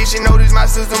monster. He bitch, you notice my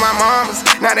sister, my mamas.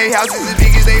 Now they houses as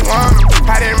big as they want them.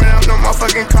 I didn't run up no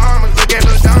motherfucking commas. Look at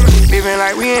Lil Donna. Living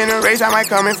like we in a race, I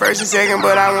might come in first and second,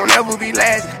 but I won't ever be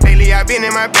last. Lately I been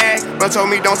in my bag, bro told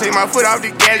me don't take my foot off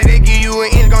the gas. They give you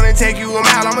an inch, gonna take you a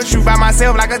mile. I'ma shoot by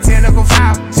myself like a technical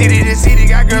foul. City to city,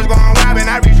 got girls going wild, and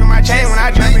I reach for my chain when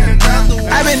I jump in the drum.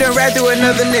 I been done right through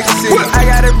another nigga city. I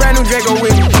got a brand new Draco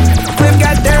with me. Clip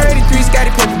got 33,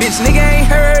 Scotty Pippen, bitch. Nigga ain't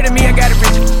heard of me, I got a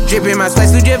rich. Drippin' my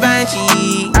spice through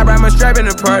Givenchy. I brought my strap in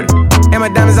the party, and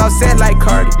my diamonds all set like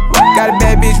Cardi. Got a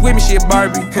bad bitch with me, shit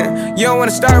Barbie. You don't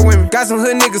wanna start with me. Got some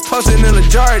hood niggas posted in the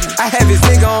Jordan. I have his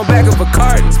nigga on back of a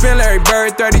Cardi. Spin Larry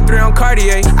Bird, 33 on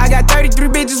Cartier. I got 33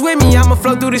 bitches with me. I'ma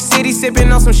flow through the city,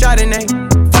 sippin' on some Chardonnay.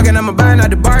 Fuckin', I'ma buying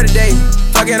out the bar today.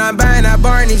 Fuckin', I'm buying out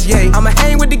Barney's, yeah. I'ma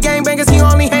hang with the gangbangers, he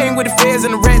only hang with the feds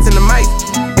and the rats and the mice.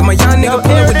 If my young nigga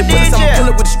pull up with the bullets, I'ma pull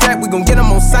up with the strap. We gon' get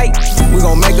him on sight. We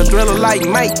gon' make a thriller like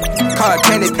Mike. Car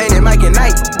candy painted Mike and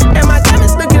Night. And my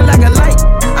diamonds looking like a light.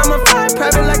 I'ma fly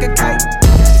private like a kite.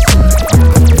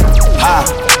 Ha,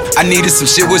 I needed some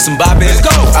shit with some bop in it.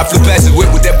 I flew past the whip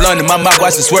with that blunt in my mouth,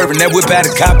 watched it swerving. That whip had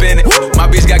a cop in it. My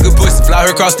bitch got good pussy, fly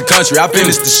her across the country. I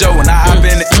finished the show and I hop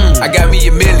in it. I got me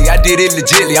a milli, I did it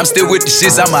legitly. I'm still with the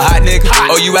shits, I'm a hot nigga.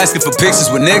 Oh, you asking for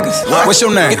pictures with niggas? What's your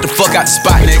name? Get the fuck out the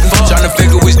spot, nigga. Tryna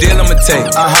figure which deal I'ma take.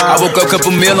 I woke up,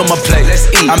 couple meal on my plate.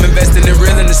 Let's eat. I'm investing in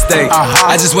real estate.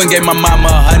 I just went and gave my mama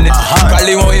 100.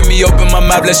 Probably won't hear me open my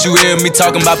mouth, unless you hear me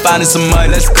talking about finding some money.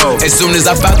 Let's go. As soon as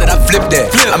I found that, I flipped that.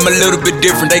 I'm a little bit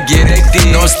different, they get it.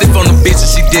 No, I'm stiff on the bitch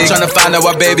and she dig. Tryna find out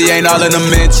why baby ain't all in the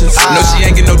mentions. No, she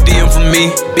ain't get no DM from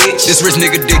me. Bitch, this rich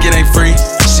nigga dick, it ain't free.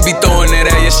 She be throwing that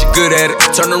at, yeah, she good at it.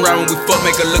 Turn around when we fuck,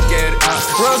 make her look at it.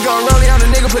 Rose gon' roll on the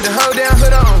nigga, put the hoe down,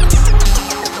 hood on.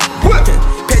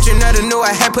 Petron never knew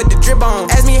I had put the drip on.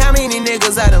 Ask me how many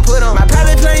niggas I done put on. My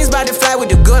private plane's bout to fly with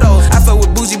the good old. I fuck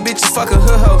with bougie bitches, fuck a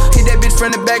hood hoe. Hit that bitch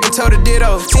from the back and told her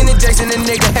ditto. Tina Jackson, the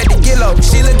nigga had to get low.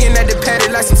 She looking at the patty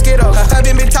like some Skittles. Her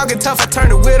hubby been talking tough, I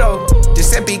turned a widow.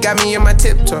 Giuseppe got me in my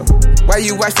tiptoe. Why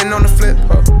you wifing on the flip,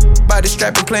 ho? By the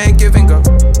strap and playing give and go.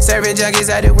 Serving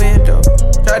junkies out the window.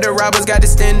 Tried to rob us, got the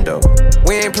stendo.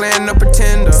 We ain't playing no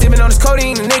pretender. Sipping on this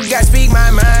codeine, the nigga got speak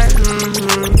my mind.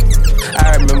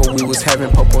 I remember we was having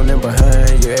popo on them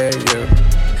behind, yeah.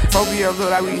 Phobia look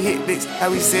like we hit bricks, like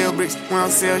we sell bricks. We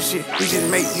don't sell shit, we just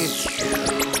make hits.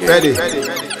 Yeah. Ready.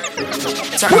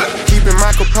 Keeping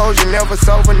my composure, never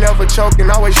sober, never choking,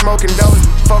 always smoking dope.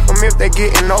 Fuck them if they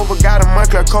getting over. Got a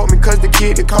monkey coat me cause the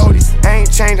kid the coldest. I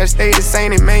ain't changed, I stay the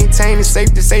same and maintain. It's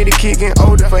safe to say the kid getting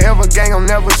older. Forever gang, I'm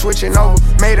never switching over.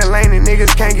 Made a lane and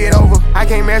niggas can't get over. I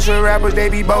can't mess with rappers, they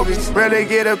be bogus. Rather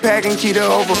get a pack and keep it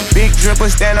over. Big dripper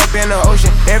stand up in the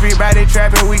ocean. Everybody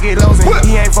trapping, we get losing.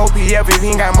 He ain't 4PF if he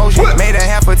ain't got motion. Made a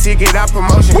half a ticket out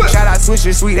promotion. Shout out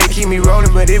Swisher Sweet, they keep me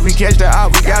rolling. But if we catch the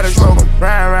op, we gotta smoke them.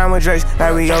 Riding around with Drakes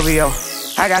like we OVO.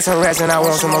 I got some rats and I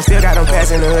want some more. Still got them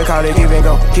pass in the hood, call it give and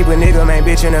go. Keep a nigga, man,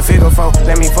 bitch in a figure four.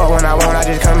 Let me fuck when I want, I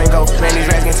just come and go. Man, these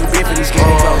rats get too big for these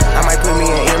skinny clothes. I might put me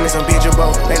in M and some bitch or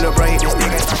both. They look bro, hit this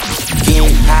nigga.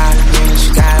 Getting high in the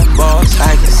sky, boss,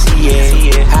 I can see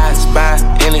it. Hot spot,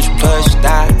 and it's plush,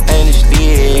 dot, and it's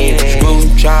lit. Screw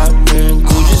chop,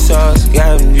 Gucci sauce,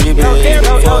 got them drippin'.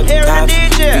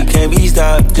 We can't be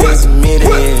stopped, just admit it.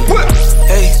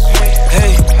 Hey.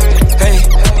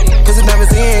 Cause the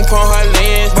diamonds in, chrome hard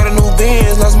lens. Bought a new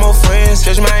Benz, lost more friends.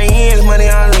 Stretch my ends, money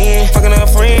all in. Fucking a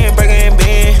friend, breaking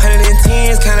bands.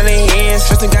 110s, counting the ends.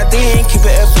 Trustin' got thin, keep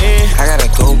it FN. I gotta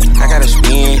go, I gotta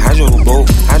spin. I drove a boat,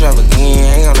 I drive again.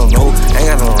 I ain't got no note, I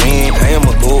ain't got no rent. I am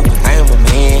a goat, I am a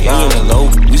man. You in the low,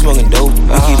 we smoking dope.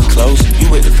 We keep it close, you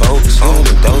with the folks. Give me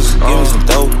the dose, give me some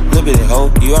dope. Little bit of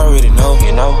hope, you already know,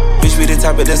 you know. Bitch, we the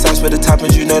top of the sauce for the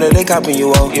toppings. You know that they copping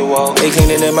you off. They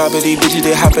cleaning them out, but these bitches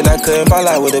they hopping. I couldn't fall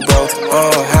out with it, bro.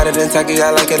 Hotter than Taki,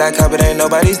 I like it, I cop it. Ain't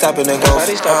nobody stopping the go.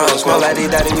 Smell like they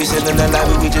daddy, we sit in the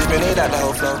lobby, we just bring it out the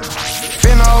whole flow.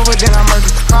 Been over, then I'm murder.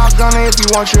 Call gunner if you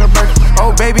want you a burger.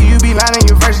 Oh, baby, you be lying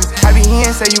your verses. I be here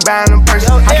and say you buying them purses.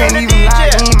 I can't even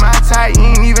lie, you ain't my type. You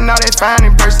ain't even know that fine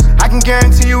in person. I can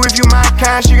guarantee you if you my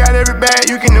kind, she got every bag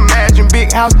you can imagine.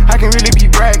 Big house, I can really be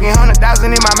bragging. 100,000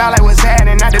 in my mouth like what's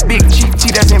happening. Not the big cheap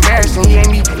tea, that's embarrassing. He ain't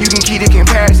me, you can keep the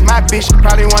comparison. My bitch,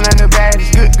 probably one of the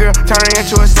baddest. Good girl, turn her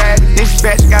into a savage. This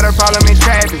bitch got a problem in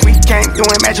traffic. We can't do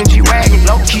imagine G-Wagon.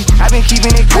 Low key, I been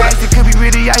keeping it classy. Could be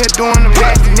really out here doing them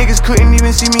nasty. Niggas couldn't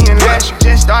even see me in last year.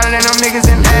 Just started and them niggas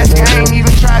in last year. I ain't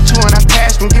even tried to and I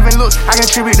passed them. Giving looks, I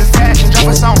contribute to fashion. Drop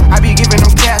a song, I be giving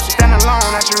them cash. Stand alone,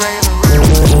 not your regular.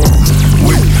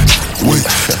 Wait.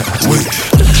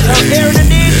 Hey. The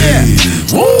DJ.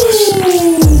 Woo!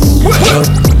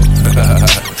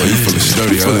 Oh, you feeling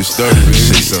sturdy, huh?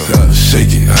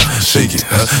 Shake it.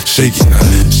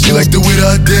 She like the way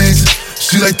that I dance.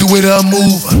 She like the way that I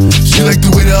move. She like the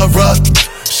way that I rock.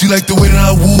 She like the way that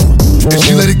I woo. And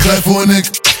she let it clap for a nigga.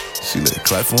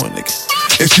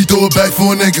 And she throw it back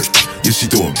for a nigga. Yeah, she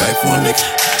throw it back for a nigga.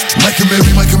 Micah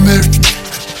Mary.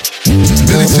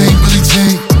 Billie Jean.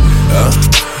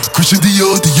 Christian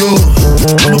Dior.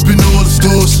 I'm up in all the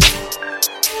stores.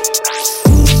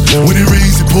 When it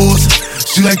rains, it pours.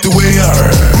 She like the way I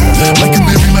heard. Micah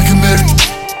Mary.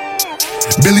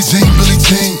 Billie Jean.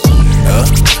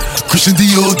 Christian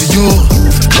Dior.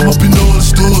 I'm up in all the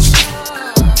stores.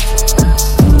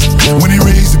 When it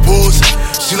rains, it pours.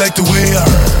 She like the way I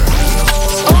heard.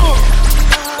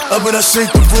 Up and I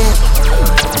shake the room.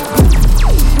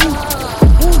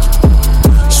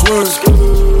 Swerve.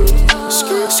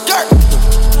 Skirt.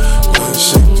 Go ahead,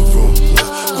 shake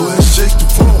the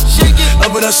room.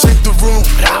 Up and I shake the room.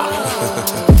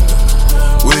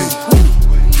 Wait.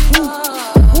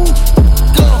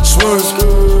 Swerve.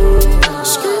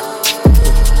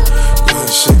 Go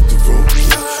ahead, shake the room.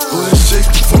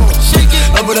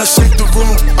 Up and I shake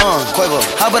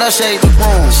shade the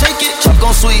room. Shake it, chop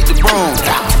gon' sweep the broom.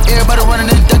 Everybody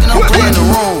running and ducking, I'm playing the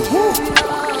room.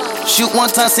 Shoot one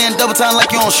time, saying double time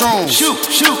like you on shrooms.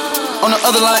 Shoot. On the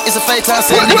other line, it's a fake time,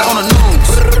 saying nigga on the news.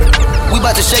 We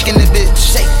bout to shake in this bitch.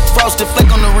 Shake. Frosted flake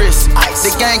on the wrist. Ice.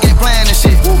 The gang ain't playing this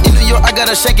shit. In New York, I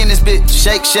got her shaking this bitch.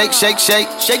 Shake. Shake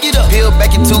it up. Peel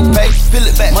back your toothpaste. Peel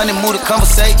it back. Money move to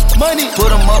conversate. Money.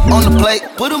 Put them up on the plate.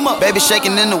 Put them up. Baby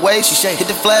shaking in the way. She shake. Hit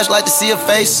the flashlight to see her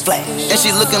face. Flash. And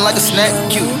she looking like a snack.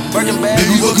 Cute. Birkin bag.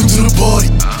 Baby, welcome to the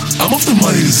party. I'm off the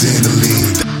money to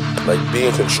Xandaline. Like, be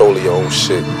in control of your own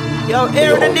shit. Yo,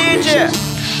 Aaron the DJ.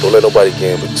 Don't let nobody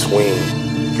get in between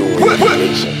you and your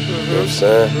creation. You know what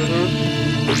I'm saying?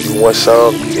 If you want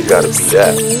something, it gotta be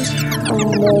that.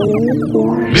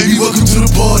 Baby, welcome to the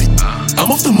party.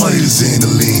 I'm off the money to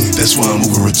Xandaline. That's why I'm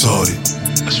moving retarded.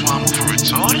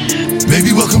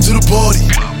 Baby, welcome to the party.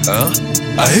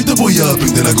 I hit the boy up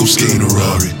and then I go skate in a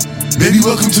Rari. Baby,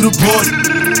 welcome to the party.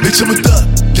 Bitch, I'm a thot.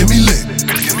 Get me lit.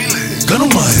 Gun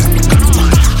on my hip.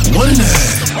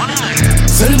 1.5.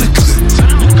 Set in the clip.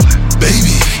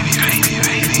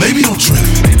 Baby, don't trip.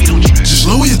 Just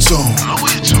lower your tone.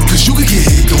 Cause you can get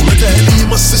hit. Don't let that be in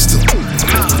my system.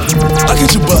 I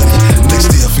get your body. Next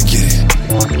day I forget it.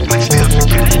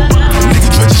 Nigga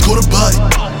try to score the body.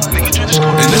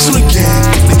 And that's on the gang.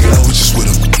 Nigga, I was just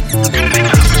with him.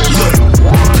 Look,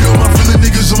 be on my villain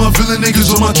niggas, on my villain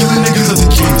niggas, on my killing niggas as a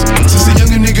kid. Since a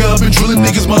younger nigga, I've been drilling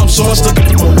niggas. My I'm so I stuck up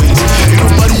in my ways. Ain't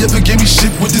nobody ever gave me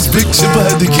shit with this big chip.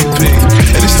 I had to get paid.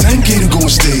 And it's 10K to go on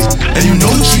stage. And you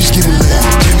know the streets getting lit.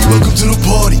 Baby, welcome to the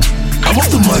party. I'm off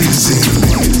the money to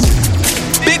Xandaline.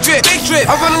 Big drip.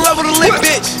 I run in love with a lit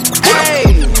bitch.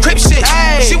 Hey, crip shit.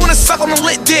 Ay. She wanna suck on the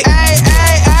lit dick. Ay.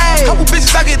 Couple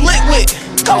bitches I get lit with.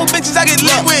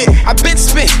 I been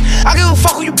spit. I give a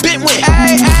fuck who you been with.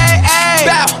 Ay.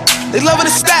 Bow. They loving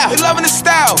the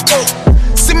style.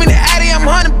 Send me the Addy, I'm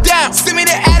hunting down.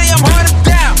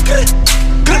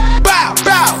 Bow.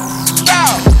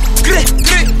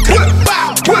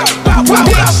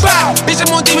 Bitch,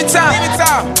 I'm on demon time.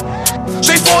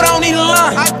 Straightforward, I don't need a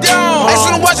line. I just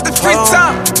wanna watch it the free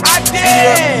time. I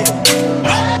did.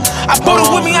 I bought it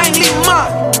with me, I ain't leaving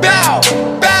mine. Bow.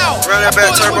 Run that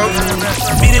back turbo.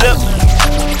 Beat it up.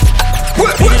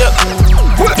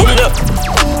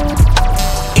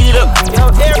 Yo,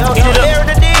 Aaron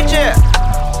the DJ.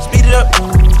 Speed it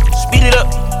up.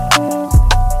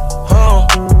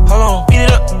 Hold on. Beat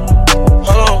it up.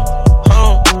 Hold on.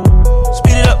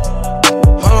 Speed it up.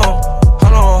 Hold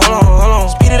on.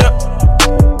 Speed it up.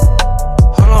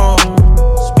 Hold on.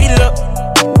 Speed it up.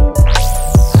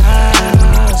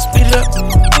 Speed it up.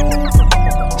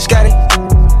 Scotty.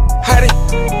 Hide it.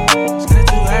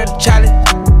 Charlie.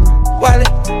 Wally.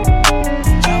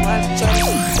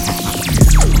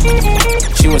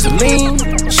 She wants some lean.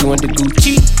 She want the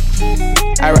Gucci.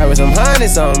 I ride with some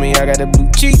hundreds on me, I got the blue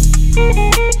cheek.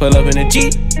 Pull up in a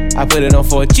Jeep, I put it on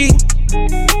 4G.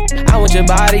 I want your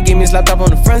body, give me slapped up on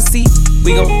the front seat.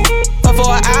 We gon' fuck for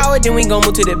an hour, then we gon'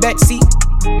 move to the back seat.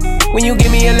 When you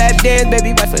give me a lap dance,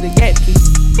 baby, fight for the gas key.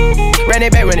 Run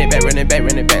it back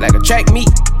like a track meet.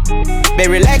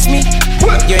 Baby, relax me,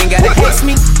 you ain't gotta ask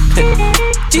me.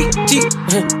 G,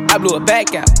 I blew it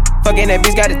back out. Fucking that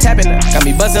bitch got it tapping now. Got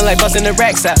me bustin' like bustin' the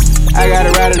racks out. I got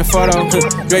a ride in the photo.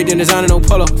 Drake in designer, no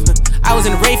polo. I was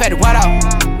in the rave, had to white out.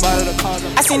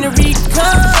 I seen the recon.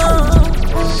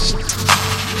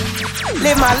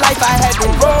 Live my life, I had to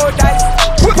roll dice.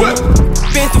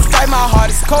 Been through strife, my heart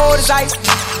is cold as ice.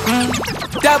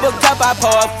 Double cup, I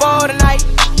pour up for the night.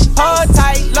 Hold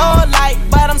tight, low light,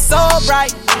 but I'm so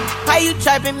bright. How you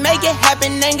trappin', make it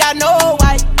happen, ain't got no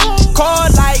white.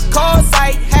 Cold light, cold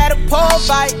sight, had a pole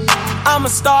fight. I'm a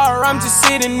star, I'm just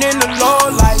sitting in the low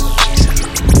light.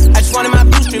 I just wanted my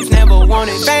blue strips, never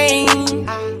wanted fame.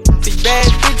 These bad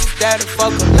bitches that'll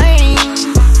fuck a lane.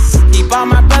 Keep all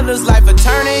my brothers life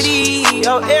eternity.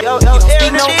 Yo,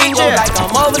 speak no English like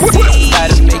I'm overseas.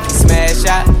 Gotta make it smash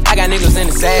out. I got niggas in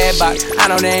the sad box. I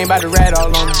know they ain't about to rat all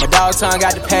on me. My dog tongue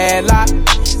got the padlock.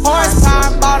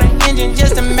 Horsepower, bought an engine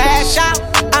just to mash out.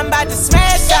 I'm about to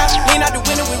smash out. Lean out the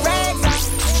window with rags out.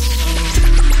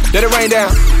 Let it rain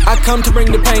down. I come to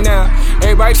bring the pain down.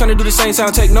 Everybody tryna do the same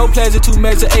sound. Take no pleasure, 2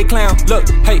 measure, 8 clown. Look,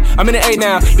 hey, I'm in the 8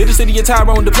 now. Little city of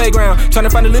Tyrone, the playground. Tryna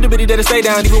find a little bitty that'll stay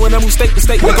down. Even when I move state to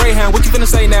state, the Greyhound. What you finna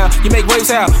say now? You make waves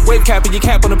out. Wave cap and you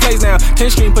cap on the plays now. 10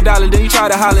 stream per dollar, then you try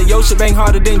to holler. Yo, shit bang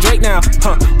harder than Drake now.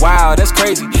 Wow, that's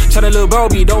crazy. Tryna little bro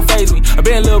me, don't phase me. I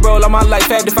been little bro all my life.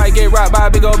 Had to fight, get rocked by a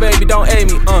big old baby. Don't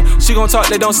aid me. She gon' talk,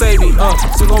 they don't save me.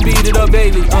 She gon' beat it up,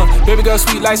 baby. Baby girl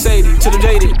sweet like Sadie. To the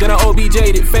jaded, then I OB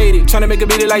jaded. faded. Tryna make a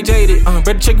beat like Jaded.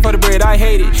 Better chicken for the bread, I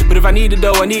hate it. But if I need the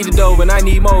dough, I need the dough. And I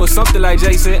need more, something like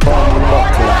Jay said.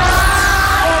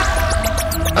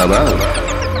 I'm out.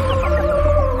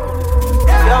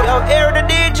 Yo, Air the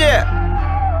DJ.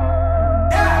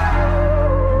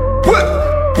 What?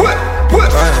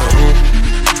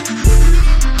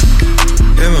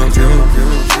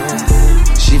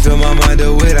 She fill my mind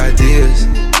up with ideas.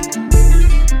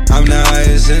 I'm the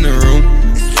highest in the room.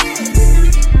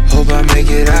 Hope I make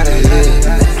it out of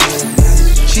here.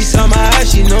 She saw my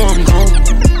eyes, she know I'm gone.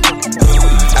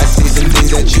 I see some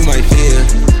things that you might fear.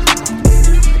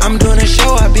 I'm doing a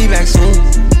show, I'll be back soon.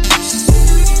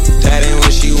 That ain't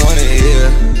what she wanna hear.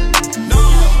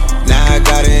 Now I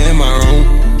got it in my room.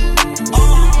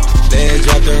 Legs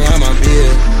wrapped around my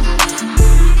beard.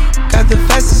 Got the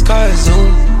fastest car at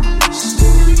Zoom.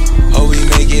 Hope we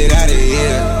make it out of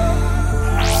here.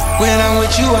 When I'm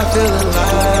with you, I feel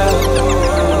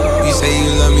alive. You say you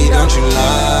love me, don't you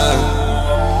lie?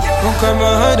 Don't cry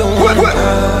my heart, don't wanna cry.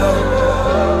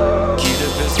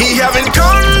 He having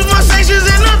conversations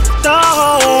in the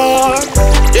dark.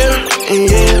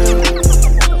 Yeah.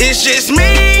 It's just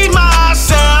me,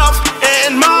 myself,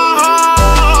 and my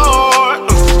heart.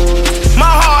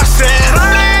 My heart said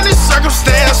under any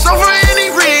circumstance, so for any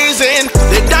reason,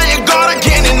 they dying God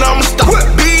again, and I'ma stop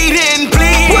beating.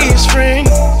 Please, friend,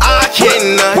 I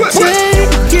cannot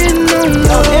take it no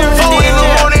more. 4 in the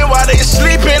morning while they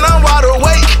sleeping, I'm wide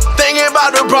awake, thinking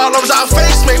about the problems I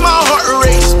face, make my heart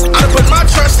race. I put my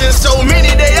trust in so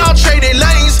many, they all traded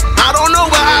lanes. I don't know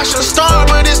where I should start,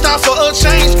 but it's time for a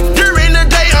change. During the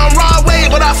day I'm raw way,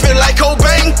 but I feel like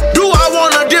Cobain. Do I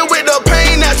wanna deal with the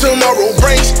pain that tomorrow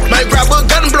brings? Might grab a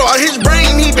gun, blow out his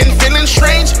brain, he been feeling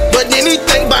strange. But then he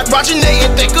think about watching they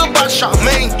and think about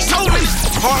Charmaine. So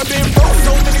heart been broke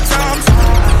so many times, I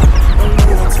don't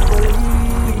know what to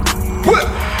believe.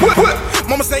 What?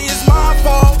 Mama say it's my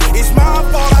fault,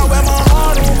 I wear my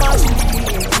heart on my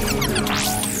sleeve.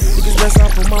 Because best I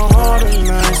put my heart on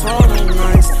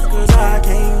nice, cause I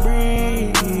can't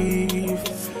breathe.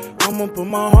 I'ma put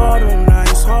my heart on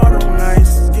nice,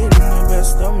 getting the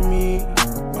best of me.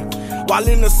 While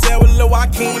in the cell with Lil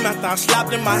Joaquin, after I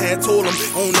slapped him, I had told him,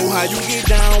 I don't know how you get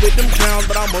down with them clowns,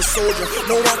 but I'm a soldier.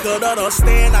 No one could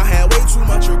understand, I had way too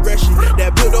much aggression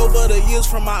that built over the years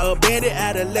from my abandoned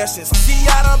adolescence. See,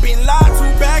 I done been lied to,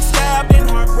 backstabbed, and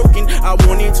heartbroken. I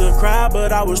wanted to cry,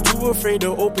 but I was too afraid to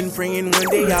open, praying one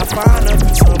day I find a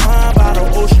peace of mind by the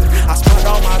ocean. I spent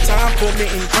all my time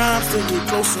committing crimes to get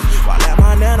closer. While at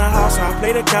my nana house, I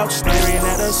play the couch, staring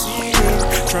at the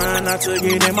ceiling, trying not to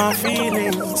get in my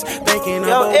feelings.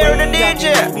 Yo, Air the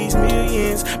DJ. These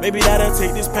millions, maybe that'll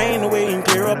take this pain away and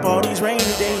clear up all these rainy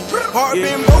days. Heart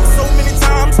been broke so many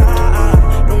times,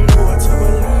 I don't know what to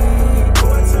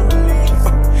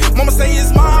believe. Mama say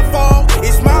it's my fault,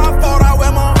 I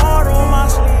wear my heart on my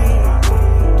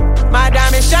sleeve. My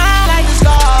diamond shine like the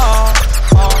star,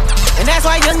 and that's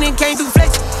why young nigga came through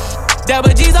flex.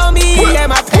 Double G's on me, yeah,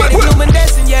 my paddock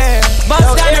luminescent, yeah.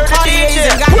 Bust down the Cartiers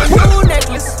and got a new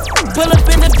necklace. Pull up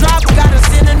in the drop, gotta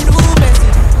send a new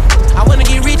message. I wanna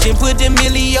get rich and put the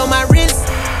milli on my wrist.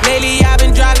 Lately I've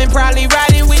been driving, probably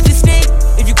riding with the stick.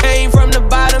 If you came from the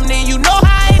bottom, then you know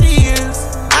how it is.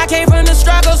 I came from the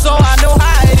struggle, so I know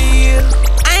how it is.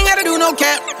 I ain't gotta do no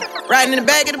cap, riding in the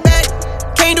back of the back.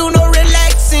 Can't do no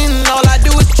relaxing, all I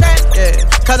do is trap, yeah.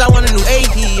 Cause I want a new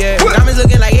AP, yeah. Diamonds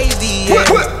looking like HD, yeah.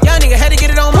 Young nigga had to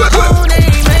get it on my own, they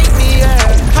ain't make me, yeah.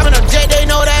 Coming up J, they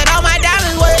know that all my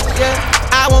diamonds work, yeah.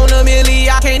 I want a milli,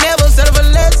 I can't never settle for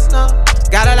less, no.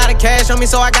 Got a lot of cash on me,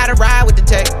 so I gotta ride with the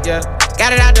tech, yeah.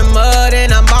 Got it out the mud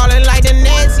and I'm ballin' like the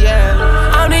Nets, yeah.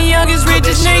 I'm the youngest,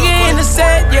 richest nigga in the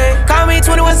set, yeah. Call me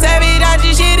 21 Savage, I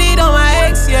just shit it on my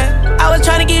ex, yeah. I was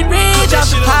tryna get rich off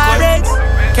the Pyrex.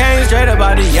 Came straight up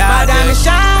out the yard. My diamond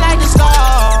shine like the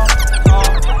star,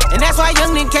 and that's why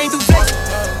young nigga came through flex.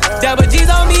 Double G's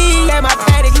on me, yeah, my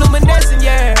paddock luminescent,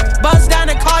 yeah. Bust down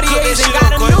the Cartiers and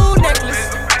got a new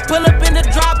necklace. Pull up in the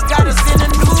drop, gotta send a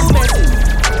new message.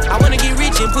 I wanna get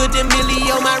rich and put the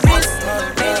milli on my wrist.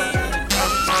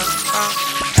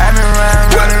 I've been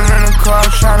running around the car,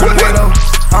 tryna lay low.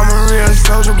 I'm a real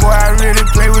soldier, boy, I really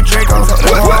play with Draco.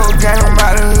 The whole gang, I'm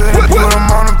out the hood, and put them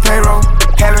on the payroll.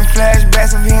 Having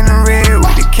flashbacks of hitting the red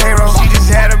with the K-Roll. She just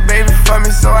had a baby for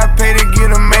me, so I paid to get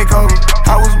a makeover.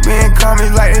 I was being comedy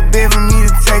like that bid for me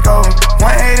to take over.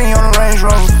 180 on the Range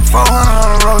Rover, 400 on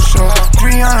the road show,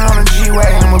 300 on the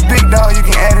G-Wagon. I'm a big dog, you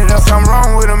can add it up. Something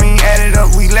wrong with them, he add it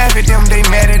up. We laugh at them, they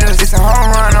mad at us. It's a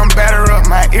home run, I'm batter up.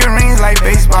 My earrings like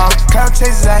baseball. Cloud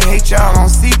chasers, I hate y'all.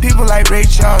 Don't see people like Ray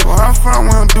Charles. Where I'm from,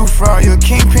 we don't do fraud. You a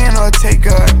kingpin or a take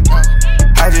up.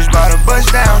 I just bought a bus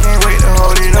down, can't wait to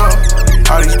hold it up.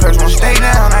 All these perks won't stay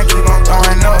down, I keep on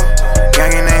throwing up.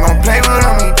 Youngin' ain't gon' play with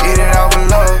him, he did it all with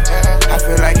love. I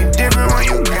feel like it's different when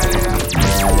you got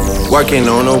it. Working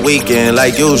on a weekend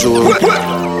like usual.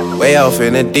 Way off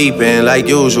in the deep end like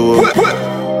usual.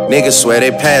 Niggas swear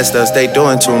they passed us, they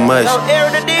doing too much.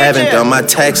 Haven't done my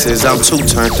taxes, I'm too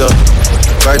turned up.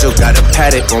 Virgil got a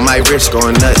paddock on my wrist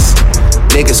going nuts.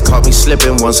 Niggas caught me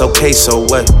slipping once, okay, so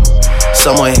what?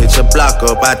 Someone hit your block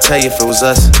up, I tell you if it was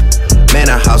us. Man,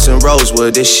 a house in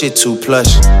Rosewood, this shit too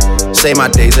plush. Say my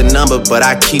day's a number, but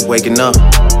I keep waking up.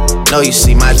 Know you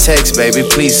see my text, baby,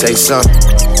 please say something.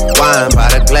 Wine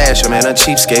by the glass, your man a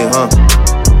cheapskate, huh?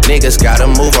 Niggas gotta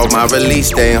move on my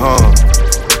release day, huh?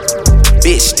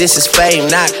 Bitch, this is fame,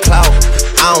 not clout.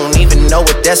 I don't even know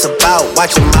what that's about,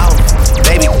 watch your mouth.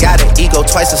 Baby got an ego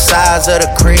twice the size of the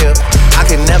crib. I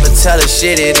can never tell a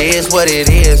shit, it is what it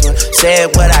is.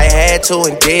 Said what I had to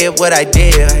and did what I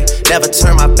did. Never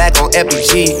turn my back on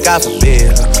FBG, God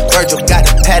forbid. Virgil got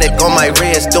a paddock on my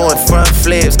wrist, doing front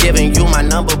flips. Giving you my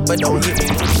number, but don't give me.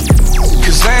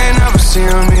 Cause they ain't never seen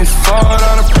me fall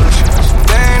on a pressure.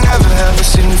 They ain't never ever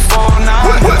seen me fall, now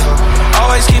never.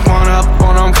 Always keep on up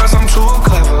on them cause I'm too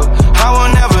clever. I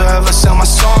will never ever sell my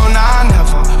soul, nah,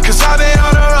 never. Cause I've been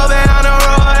on the road,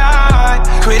 I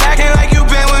quit acting like you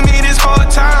been with me this whole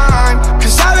time.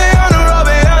 Cause I've been on the road,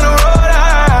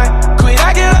 I quit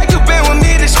acting like you been with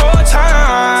me this whole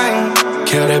time.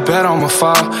 Yeah, they bet I'ma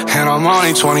fall, and I'm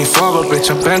only 24, but bitch,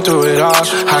 I've been through it all.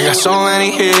 I got so many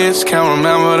hits, can't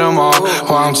remember them all.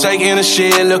 While I'm taking a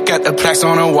shit, look at the plaques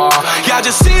on the wall. Y'all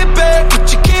just sit back,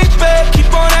 get your kids back,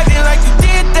 keep on acting like you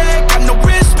did that. Got no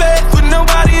respect for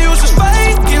nobody who's just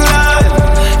faking life.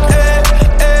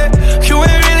 You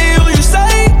ain't really who you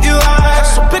say you are.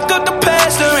 So pick up the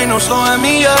past, there ain't no slowing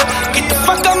me up. Get the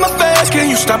fuck out my face, can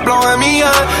you stop blowing me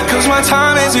up? Cause my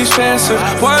time is expensive,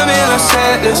 1 million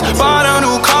sentence. Bought a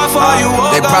new car for you.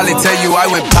 They probably tell you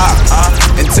I went pop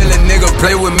until a nigga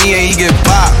play with me and he get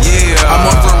pop. Yeah, I'm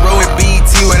on front row at BET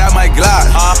without my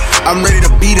Glock. I'm ready to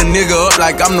beat a nigga up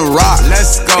like I'm the Rock.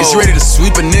 Let's go. It's ready to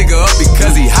sweep a nigga up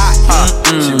because he hot.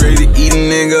 She ready to eat a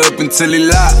nigga up until he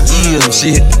lock.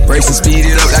 She hit the brakes and speed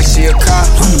it up like she a cop.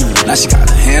 Now she got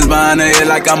her hands behind her head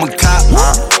like I'm a cop.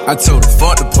 I told her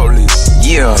fuck the police.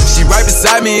 Yeah, she right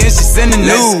beside me and she sending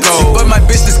news. She fuck my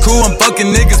bitch, that's cool. I'm fucking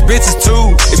niggas, bitches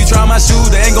too. If you try my shoes,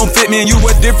 they ain't gon' fit me and you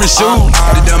wear different shoes.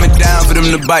 Had to dumb it down for them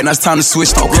to bite. Now it's time to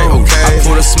switch the groove. I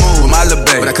pulled her smooth with my little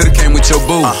baby, but I could've came with your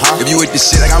boo. If you with the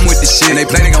shit like I'm with the shit, and they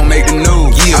play, they gon' make the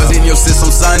news. I was hitting your sis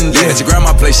on Sunday. At your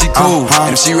grandma place, she cool.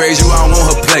 And if she raise you, I don't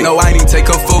want her plate. No, I ain't even take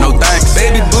her food. No thanks.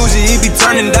 Baby bougie, he be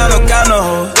turning down, no count no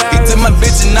hoe. He took my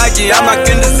bitch in Nike, I'm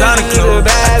rockin' designer clothes.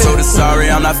 I told her sorry,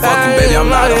 I'm not fucking, baby, I'm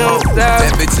not a hoe.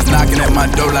 That bitch is knocking at my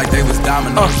door like they was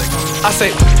dominoes. I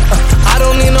say, I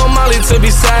don't need no Molly to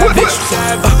be savage.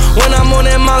 When I'm on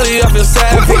that Molly, I feel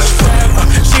savage.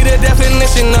 She the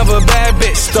definition of a bad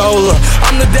bitch. Stole her.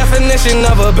 I'm the definition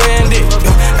of a bandit.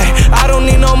 I don't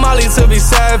need no Molly to be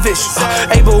savage.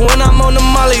 But when I'm on the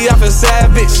Molly, I feel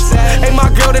savage. My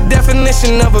girl, the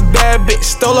definition of a bad bitch.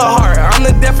 Stole her heart. I'm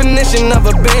the definition of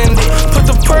a bandit. Put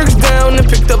the perks down and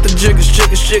picked up the jiggers.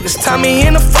 Tommy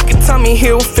in the fucking Tommy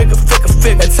Hill, figure.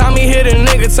 Tommy hit a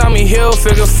nigga, Tommy Hill,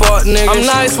 figure, fuck niggas. I'm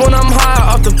nice when I'm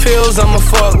high off the pills, I'ma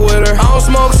fuck with her. I don't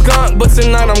smoke skunk, but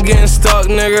tonight I'm getting stuck,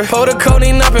 nigga. Pour the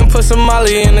codeine up and put some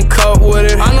Molly in the cup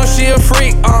with it. I know she a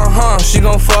freak, she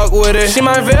gon' fuck with it. She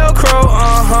my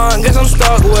Velcro, guess I'm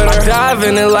stuck with her. I dive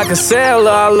in it like a sailor,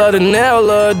 I love the nail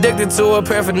her. Addicted to her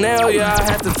paraphernalia, I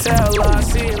have to tell her. I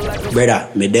see it like a brother,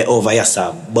 me dey over here,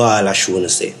 sir. Ball a show, no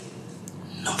say.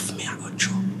 Enough me, I got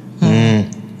you.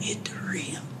 It's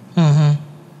real.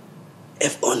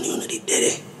 If only you know the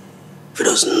daddy, if you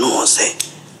doesn't know, say,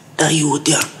 that you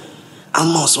there,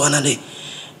 I'm most one of the,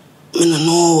 I don't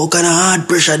know what kind of hard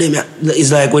pressure them.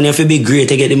 It's like when you feel be great,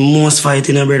 you get the most fight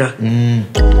in a brother.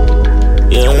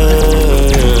 Yeah.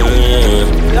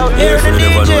 If you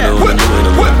never know,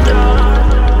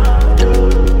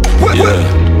 yeah.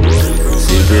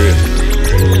 Secret.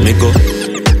 Me go.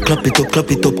 Clap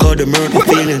it up, cause them hurt my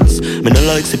feelings. Me no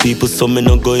like see people, so me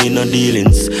no go in a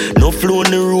dealings. No flow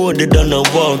on the road, they done a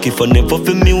walk. If I never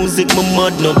feel music, my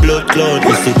mad, no blood clot.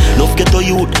 You see, enough ghetto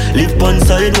youth, live on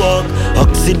sidewalk.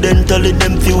 Accidentally,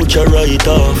 them future right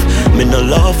off. Me no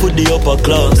laugh with the upper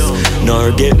class,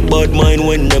 nor get bad mind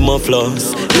when them a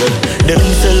floss. Yeah, them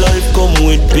say life come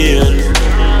with pain.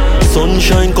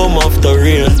 Sunshine come after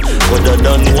rain. Weather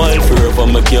than wild forever,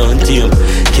 me can't tame.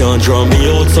 Can't draw me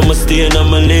out, so I stay in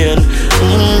my lane.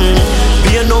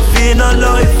 Pain enough in a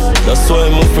life. That's why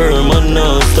I'm firm and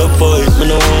now stop fight. Me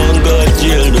no want go to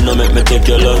jail, do not make me take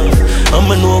your life.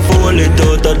 I'ma know for all it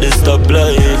out of this stop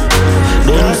life.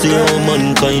 Don't see how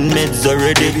mankind meds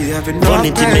already.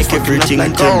 Vanity make everything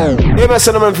turn. Hey man,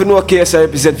 son of man for no case I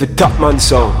represent for Top Man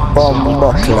song.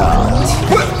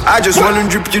 I just wanna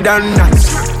drip you down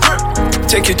nice.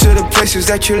 Take you to the places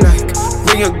that you like.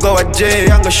 When you go at jail,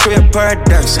 I'm gonna show you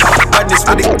paradise. Badness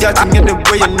for the got to get the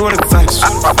way you know the vibes.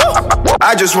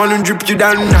 I just wanna drip you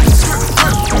down nice.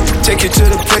 Take you to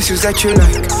the places that you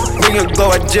like. When you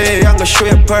go at jail, I'm gonna show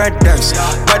you paradise.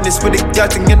 Badness for the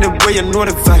got to get the way you know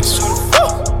the vibes.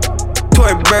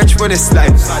 Toy birch when it's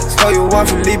like. How you want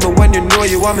to leave me when you know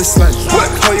you want me slide.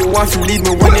 How you want to leave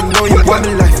me when you know you want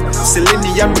me life.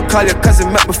 Celine, I'm gonna call you cause it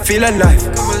make me feel alive.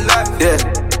 Yeah.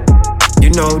 You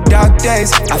know, dark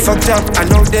days, I fucked up, I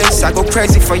know this. I go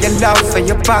crazy for your love and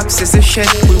your boxes and shit.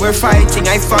 We were fighting,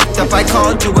 I fucked up, I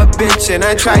called you a bitch. And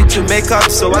I tried to make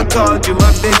up, so I called you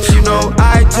my bitch. You know,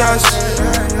 I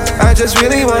just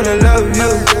really wanna love you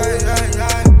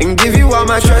and give you all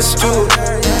my trust too.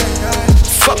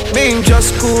 Fuck being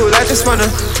just cool, I just wanna,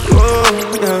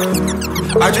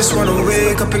 I just wanna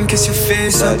wake up and kiss your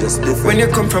face up. When you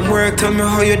come from work, tell me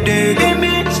how you dig.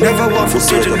 Never want for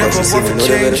change, never want for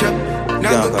change up.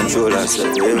 Never control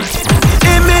ourselves,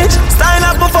 Image, style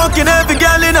up for fucking every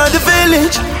girl in the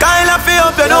village. Kyle up for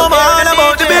up, you know my all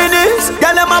about the business.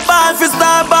 Girl in my ball for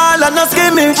star ball and no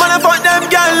skimmage. Wanna fuck them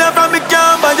girl from me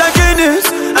camp and your Guinness.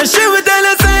 And she will tell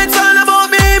us it's all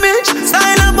about me image.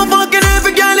 Style up for fucking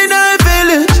every girl in the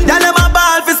village. Girl in my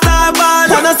ball for star ball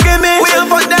and no skimmage. We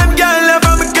ain't fuck them girl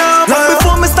from me camp.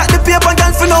 Before me start the paper,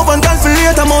 girl for now and girl for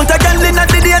later. Amount of girl in the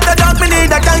data, dog me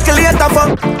need a calculator for.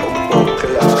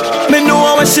 Me know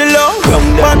how she love.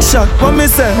 Back shot, what me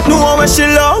say? Know how she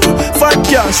love. Fat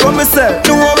cash, what me say?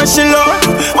 Know how she love.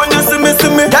 When you see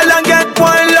me, girl I get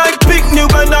wild like picnic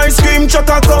when ice cream truck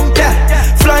a come. Yeah,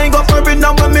 flying up every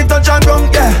now when me touch and run.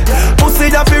 Yeah, pussy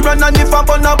that fi run and if I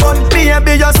bun a bun.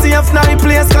 Baby you safe night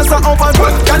place 'cause I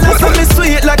overrun. Girl I see me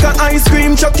sweet like an ice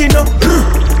cream truck, you know.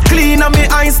 Clean and me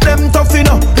ice them tough, you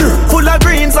know. Full of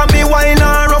greens and me wine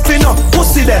and rough, you know.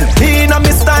 Pussy them, in and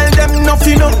me style them nuff,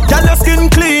 you know. Girl your skin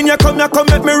clean, you come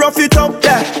make me rough it up,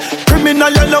 yeah. Criminal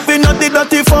you loving not the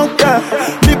dirty funk, yeah.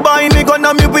 Me buy me gun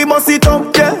and me we must it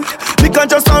up, yeah. Me can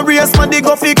just race man the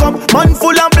go fi come. Man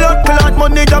full of blood, clot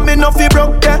money that me no fi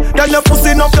broke, yeah. Girl your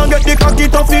pussy enough, you get the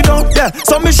cocky tough, you know, yeah.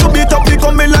 So me should be tough,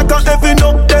 come me like a heavy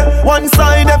no, yeah. One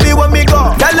side everywhere me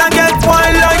go. Girl I get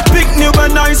wild like picnic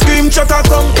when ice cream truck a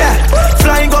come, yeah.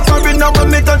 Flying up every now when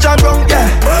me touch a ground, yeah.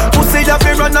 Pussy that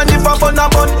fi run and if I bun a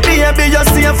bun. Baby you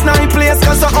safe night place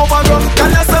 'cause I overrun.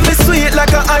 Girl I say me sweet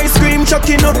like a ice cream truck,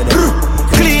 you know.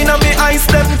 Clean and me ice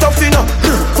them tough, you know.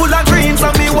 Full of greens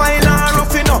and me wine and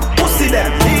rough, you know. Pussy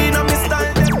them, in and me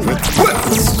style them.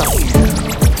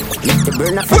 Let the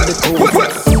burn up of the cool.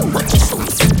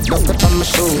 Dust up on my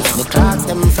shoes. The clocks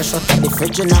them fresh out of the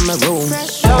fridge in my room.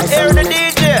 Yo, hear the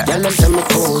DJ. Girl them tell me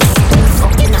cool.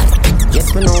 Fucking hot.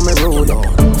 Yes, me know me rude, oh.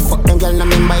 Fuck them girl, I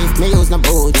mean my if me use no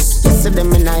boots. Yes, them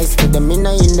me nice, but them in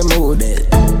the mood.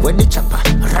 Where the chopper,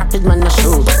 rapid man a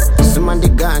shoot. Some on the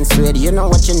gun, swear, you know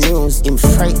what your news. Him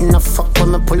frightened the fuck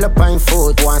when me pull up on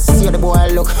foot. Want see the boy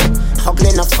look,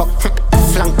 ugly no fuck.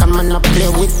 Flank a man a play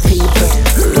with people.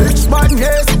 Rich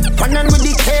badness, panning with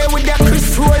the K with their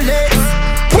Chris Rolex.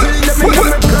 Pull them in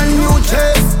American new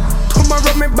chase.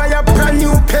 Tomorrow me buy a brand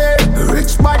new pair.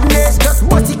 Rich badness, just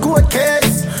body coat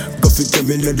case. Coffee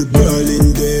coming at the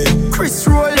brawling day. Chris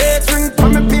Rolex, ring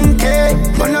from a pinky.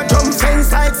 Man a jump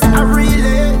fence like a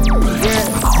relay. Yeah.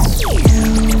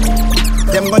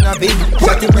 Them gonna be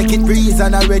shot it, make it breeze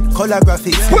and a red color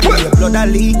graphics. Your blood a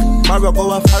leak, marrow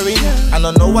go a foreign. I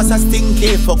don't know what's a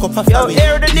stinky, fuck up a foreign. Yo,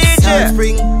 hear the DJ.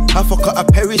 Spring, I fuck up a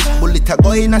perish. Bullet a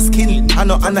go in a skin, I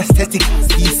no anesthetic.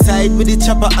 East side with the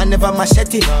chopper, I never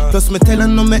machete. Plus me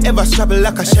tellin' no me ever struggle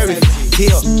like a sheriff.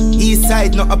 Here, east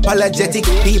side no apologetic.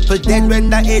 People dead when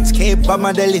the HK bomb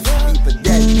the lift. People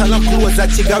dead, tell them close that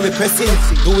chigga repressing.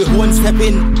 Do we one step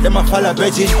in, them a follow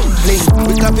virgin. Fling,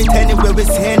 we got it anywhere we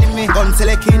see enemy. Guns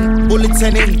selecting, bullets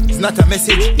sending, it's not a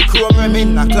message. The chrome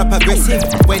remain, a clap aggressive.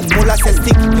 When Mola says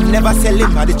stick, him never sell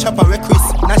him. At the chopper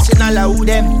recruits, national out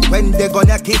them. When they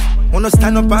gonna kick, wanna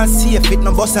stand up and see if it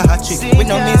no bust a hat trick. We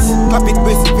no miss, pop it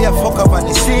brace, be a fuck up on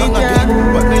this. Not do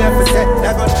it, but me have to say,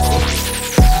 they're gonna see.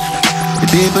 The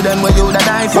people them where you da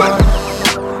die for.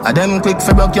 A them quick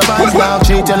for broke your bones down.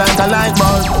 Treat you like a light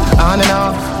bulb, on and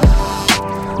off.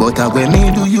 But when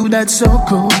me do you that's so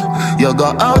cool. You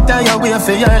go out and your way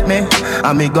for hurt me,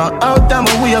 and me go out and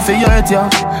my way for hurt you.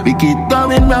 We keep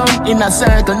going round in a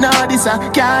circle. Now this a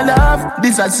can't love,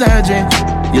 this a surgery.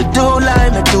 You too lie,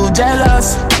 me too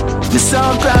jealous. Me so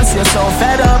cross, you so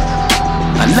fed up.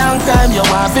 A long time you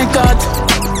want to cut.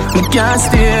 Me can't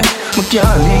stay, me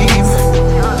can't leave.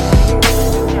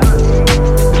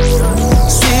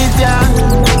 Sit down.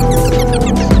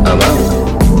 I'm out.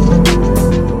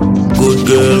 Good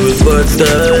girl with bad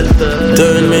style.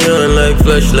 Turn me on like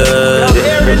flashlight.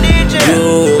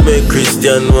 You make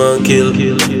Christian want kill,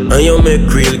 and you make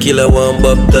real killer want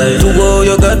baptize. To wow,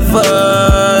 you got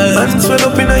five and swell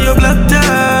up in your black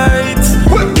tights.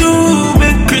 You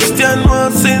make Christian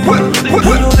want sin, and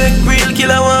you make real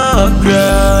killer want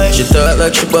cry. She talk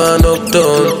like she born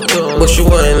uptown, but she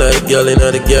whine like girl in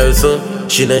the garrison.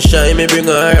 She not shy, me bring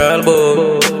her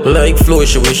elbow. Like flow,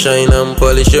 she will shine and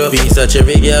polish up. Piece of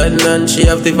cherry garden and she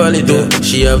have the valley too.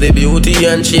 She have the beauty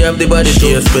and she have the body too.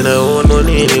 She spend her own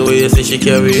money anyway, so she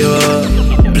carry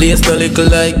her. Place no little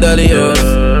like Dahlia.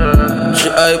 She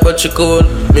high but she cold.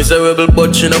 Miserable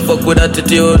but she no fuck with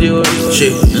attitude.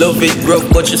 She love it rough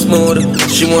but she smooth.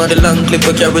 She want the long clip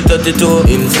but carry 32.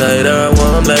 Inside her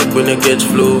warm like when you catch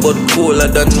flu, but cooler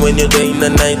than when you're in the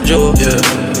night joke. Yeah,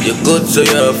 you're good so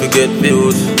you have to get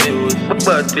views.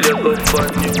 But till you good fun.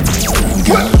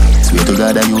 Swear to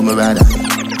God that you my brother.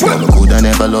 Yeah, me coulda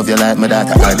never love you like my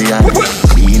daughter Adriana.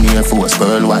 Be in Air Force,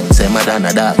 Pearl White, say my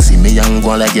Dana Dark. See me young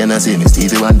one like you know see me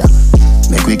Stevie Wonder.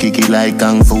 Make we kick it like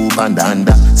Kung Fu Panda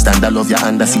under. Stand love your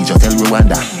under, siege hotel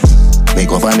Rwanda.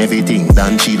 Make up on everything,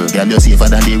 done chill. Girl you safer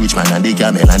than the rich man and the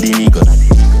camel and the nigga.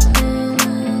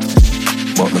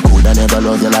 But me coulda never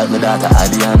love you like my daughter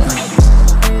Adriana.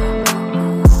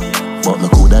 But me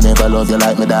coulda never love you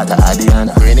like my daughter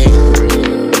Adriana.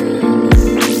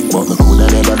 But me coulda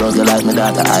never love you like my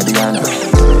daughter Adriana.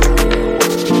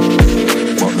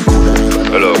 But me coulda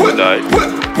never. Hello, good night.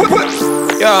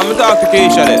 Yeah, I'm talk to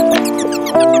Keisha there.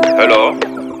 Hello?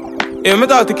 Yeah, I'm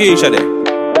talk to Keisha there.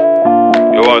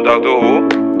 You want to talk to who?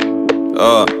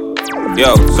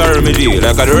 Yo, sorry me G,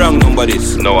 like I the wrong number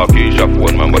this. No, a Keisha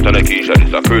phone man, but on a Keisha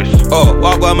this a Chris. Oh,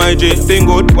 what about my G? Thing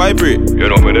good, why pray? You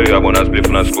know me there, I'm gonna split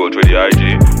and scroll through the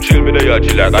IG. Chill me there,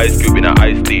 chill like Ice Cube in a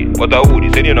iced tea. But a hoodie,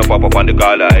 send you no pop up on the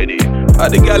caller ID.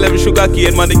 The girl them sugar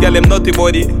cane, man, the girl them nutty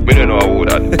body. Me don't know who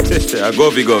that. Go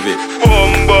fi.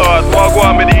 Bombas, walk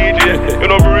on me DJ. You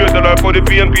know me raise the life for the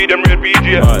PMP, them real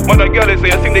PJ. Man, the girl say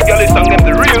you sing the girl song, them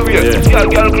the real way.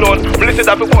 Girl clone, me listen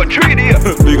that before 3 days.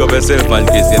 Big up yourself, man,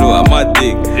 Chris, you know, a mad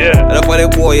thing. Yeah. And that's why the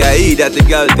boy I eat that the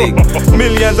girl thing.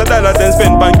 Millions of dollars then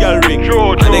spent on girl ring.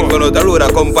 True. And then go out the road and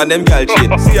come on them girl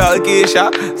shit. See how Keisha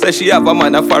say she have a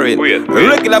man a foreign.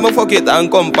 Regular me fuck it and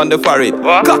come on the foreign.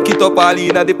 Cock it up all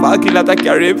in at the parking lot of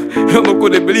Carib. I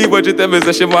couldn't believe what you tell me,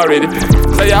 say she married.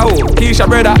 Say, yo, Keisha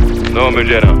brother? No, me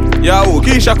Jenna. Yo,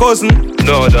 Keisha cousin?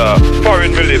 No, the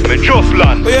foreign me live, me just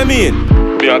land. What you mean?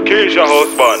 Me a Keisha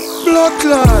husband. Blood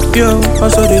clot. Yo, I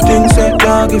saw the thing set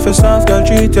dog. If a soft girl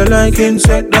treat you like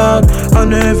insect dog,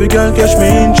 and every girl catch me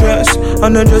interest,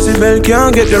 and the Jessie Bell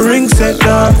can't get the ring set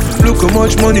dog. Look how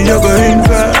much money you go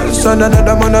invest, and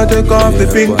another man a take off the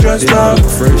pink dress dog.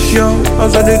 Yo, I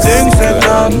saw the thing set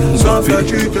dog. Soft girl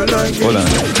treat you like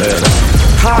insect dog.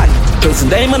 Hi,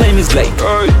 today my name is Blake.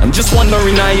 I'm just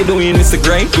wondering how you're doing, Mr.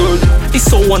 Great. It's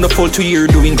so wonderful to hear you're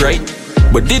doing great.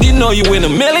 But did you know you win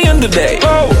 $1 million today?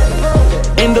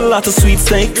 And a lot of sweet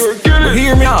steaks. But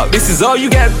hear me out, this is all you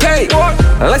get paid.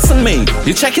 Listen to me,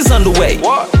 your check is on the way.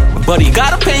 But you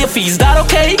gotta pay your fees, that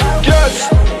okay? Yes.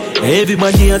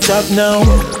 Everybody a chop now.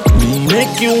 Me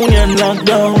make union lock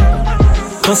down.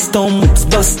 Customs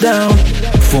bust down.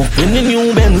 Fuck when the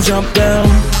new Benz drop down.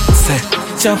 Say,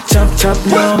 chop, chop, chop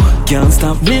now. Can't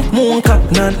stop me, moon cut,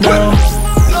 not now.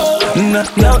 No.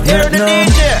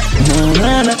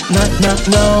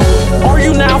 Are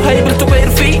you now able to pay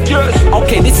the fee? Yes.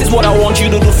 Okay, this is what I want you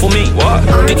to do for me. What?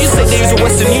 Did you say there's a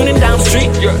Western Union down the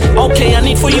street? Yes. Okay, I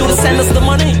need for you to send us the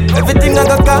money. Everything I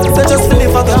got cost, I just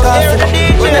live I got cost.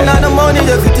 When I got the money,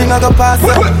 everything I got pass.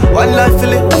 One life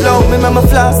fill it, flow me, my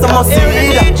flash. I must see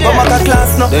reader, but I got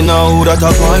class now. They know who that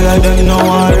I want like them, you know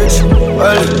I'm rich.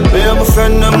 Well, me and my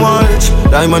friend, them want rich.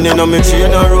 Diamond in my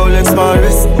chain, a Rolex, my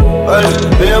wrist. Well,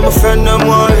 me and my friend, them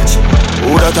want rich.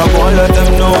 Who that I want, let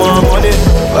them know I'm money.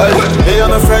 Well, me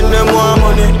and my friend, them want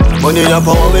money. Money up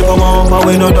on me, come on, but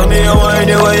we know that me a wine.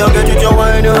 The way you get it, you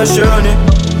wine, you share it.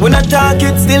 When I talk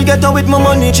it, still get out with my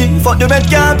money, G. Fuck the red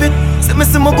carpet. See me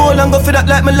see my goal and go for that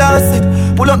like my last it.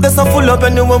 Pull up this and full up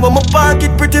anywhere with my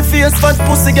pocket. Pretty face, fat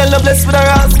pussy, girl, blessed with a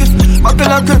rascal.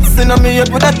 Buckle and clips in me head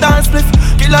with a dance split.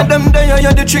 Kill all them there,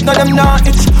 yeah, the trick of them not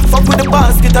itch. Fuck with the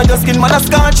basket, I just skin man a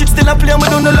scotch it. Still a play me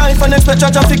down the life and expect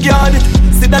charge of the guard it.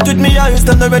 See that with me eyes,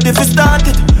 then ready for start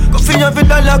it. Coffee every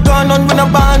dollar gone on when I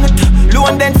ban it. Low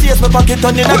and then face my pocket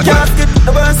on in a casket.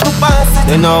 The burst to pass it.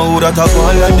 They know that I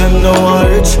call and them no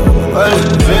rich. Well,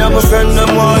 me and my friend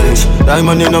them rich.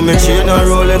 Diamond in my chain and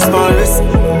Rolex smallest.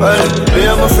 Well, me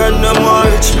and my friend them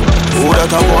rich. Who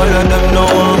that I call and them no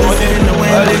money.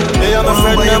 Well, me and my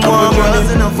friend them money.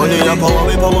 Money a power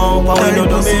me power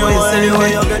don't do me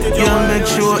anyway. You get it, you make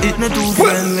sure it not too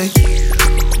friendly.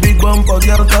 Big bumper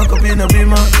girl cock up in a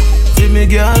beamer. See me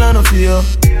girl I no fear.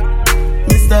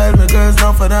 Me style, my girls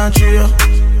not for that trio.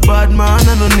 Bad man,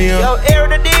 I don't near. Yo, air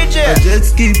the DJ. I jet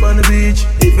ski on the beach.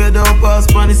 If you don't pass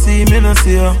on the sea, me no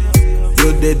see ya.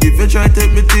 You dead if you try to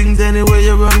take me things anywhere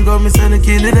you run, go me send a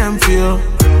killing them feel.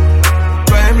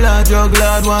 Crime lad, drug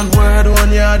lad, one word,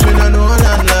 1 yard, me no know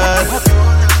land lad.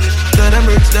 Tell them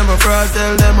rich, them a fraud,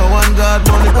 tell them I want God,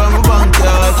 money from my bank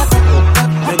yard.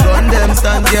 Me gun them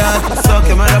stand guard, suck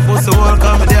him and a pussy wall,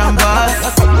 come me damn bad.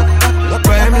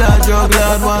 Crime lad, drug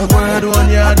lad, one word, 1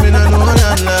 yard, me no know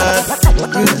land lad.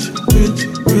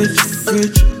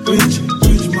 Rich,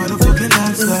 motherfucking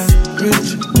lifestyle.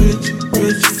 Rich,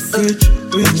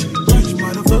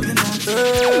 motherfucking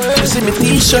lifestyle. You see me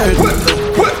t-shirt,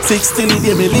 16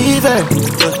 day me leave her.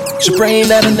 She praying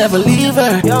that I never leave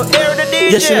her. Yo, air the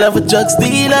DJ. Yeah, she love a drug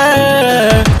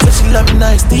dealer. So she love a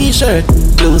nice t-shirt.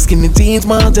 Blue skinny jeans,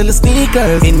 Margiela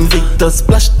sneakers. Invictus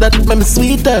splash that make me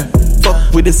sweeter.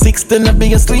 Fuck with the 16, I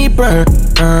be a sleeper.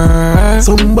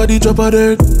 Somebody drop a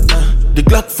dirt. The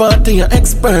Glock 40, an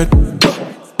expert.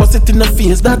 Bust it in the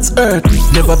face, that's earth.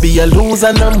 Never be a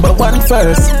loser, number one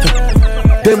first.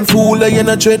 Them fool in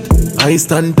a dread. I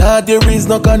stand hard, there is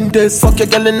no contest. Fuck your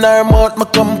girl in her mouth, my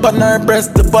cum on her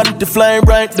breast. The panty flying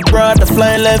right, the bra the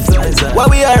flying left. Where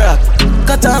we are at?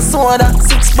 Cut and soda,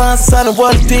 6 months on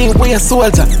one thing, we a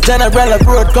soldier. General a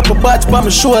road, couple badge by my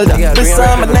shoulder. This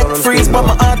time my neck freeze, but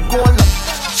my heart cold.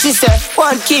 She said,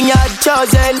 one king you had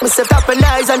chosen. Me set up an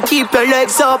eyes and keep your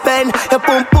legs open. Your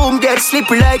boom boom get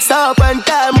slippery like soap. And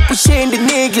time pushing the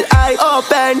niggle eye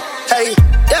open. Hey,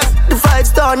 yeah, the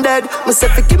vibes done dead. Me say,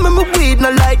 give me my weed,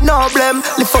 no light, no blame.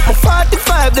 Lift up my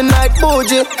 45 the night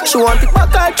bougie. She want it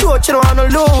back her throat, she don't want no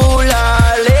lula.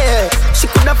 She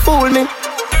coulda fooled me.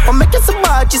 I make it so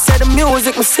bad, she said the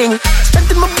music me sing.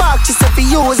 Strength in my back, she said we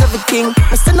use everything.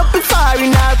 I stand up in fire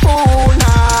in our pool,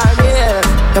 yeah.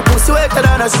 The pussy wetter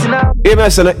than a sinner. Hey, man,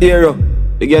 son of hero.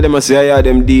 You get them, I say, I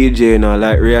them DJ, you know,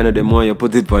 like Rihanna, them one, you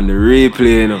put it on the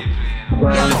replay, you know.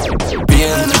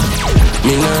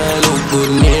 Me nah look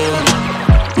good name.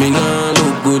 Me nah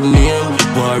look good name.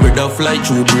 Worried off like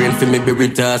true brain for me be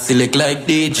retard. Select like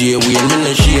DJ, we ain't in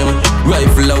a shame.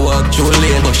 Rifle I walk through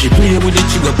lane, but she play with the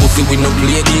trigger pussy, we no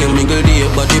play game. Mingle day,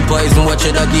 but the poison watch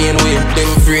it again. We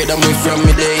them afraid of me from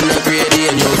me day in a great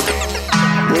age.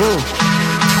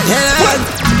 Yeah,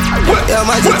 yo,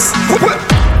 Magix.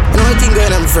 No, I think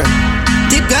I'm from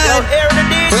Deep Guy. Yo, air the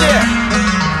DJ.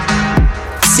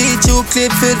 C2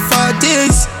 clip for the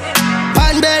 40s.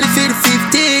 Pan belly for the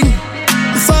 15.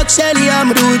 Fuck Shelly,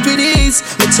 I'ma do it with this.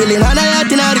 Me chillin' on a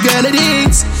yacht in all the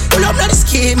grenadines. Pull up not the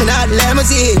scheme and not the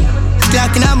limousine.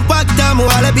 Clockin' on back down my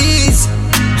wallabies.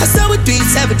 I saw it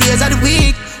 7 days of the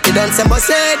week. They done some boss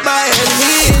head by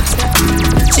enemies.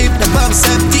 Cheap the bomb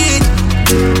 17.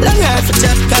 Long hair for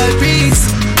tropical breeze.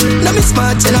 Now me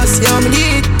smart and I see how me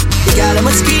need. The girl I'm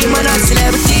a scream and a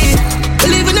celebrity.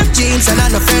 Believe in them jeans and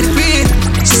I'm no friend breed.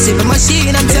 She see my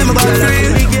machine and tell me about free.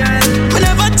 Me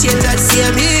never change that see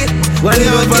me. One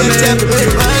over me,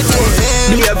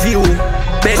 me a view.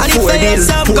 Bed 4 deal,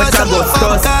 Port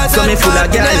Augustus. So me full of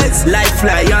girls, like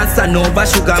fly and sun over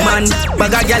sugar man.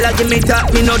 Bag a girl a give me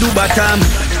top, me no do bottom.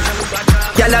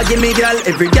 Girl a give me girl,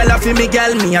 every girl a feel me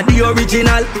girl, me a the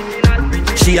original.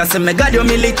 She a say me God you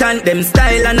militant, them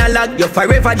style analog, you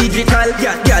forever digital.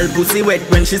 Girl pussy wet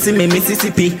when she see me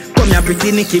Mississippi. Come here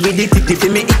pretty Nicky with the titty fi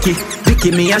me icky. Vicky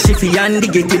me a shiffy and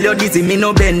diggy till you dizzy. Me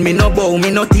no bend, me no bow,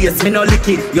 me no taste, me no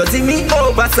licky. You see me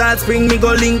over Salt Spring, me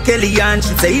go link Kelly and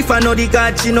she say if I know the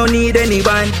God, she no need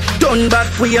anyone. Turn back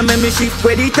we a me shift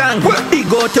where the tongue. Big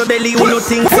out your belly, who no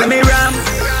think for me ram.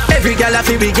 Every gal a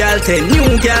fi big gal 10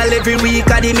 new gal every week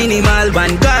a the minimal.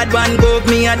 One God, one go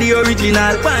me a the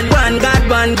original. One God,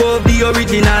 one go the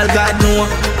original. God know.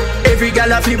 Every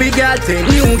gal a fi big gal 10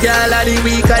 new gal a the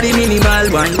week a the minimal.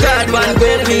 One God, one go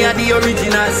me a the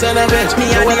original. Son of bitch,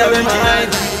 me a the original.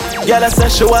 Girl, I say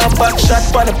she want back shot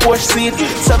on the porch seat.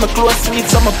 Some clothes sweet,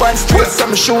 some pants straight,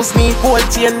 some shoes neat. Gold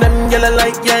chain them yellow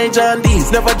like yeah, John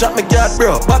D's. Never drop me guard,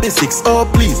 bro. Bobby 6, oh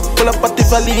please. Pull up at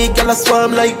Tivoli, girl, I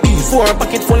swarm like bees. 4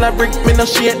 pocket full of brick, me no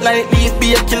shit like leaf.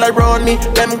 Be a killer around me,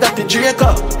 them got the Drake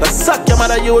up. The suck your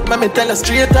mother youth, me tell her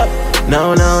straight up.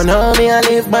 No, me I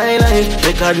live my life.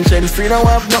 Me conscience free, no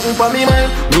have nothing for me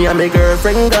mind. Me and my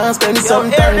girlfriend gonna spend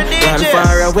some time. Run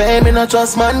far away, me not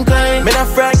trust mankind. Me not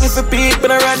frightened for people, me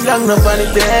not run down no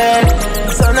vanity.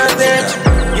 Son of bitch,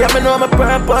 yeah, me know my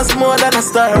purpose more than a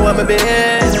star, what me be.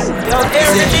 Yo,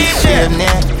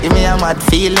 give me a mad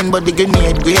feeling, but the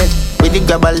grenade great. With the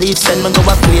grab a leaf, send me go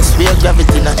a place where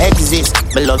gravity no exist.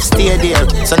 My love stay there,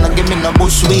 so no give me no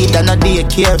bush weed and no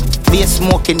daycare. Be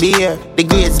smoke in the air, the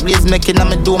grades blaze making on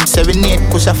my dome serenade.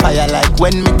 Push a fire like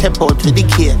when me tap out with the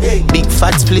care. Big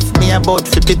fat split me about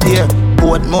to prepare.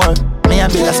 Board more. Me a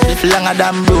build a split longer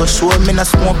than bro. Show me no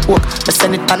smoke pork. Me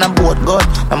send it on a boat, God.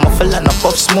 I'm a fella no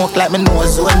puff smoke like me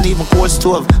nose zone. Even cold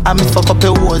stove, I me fuck up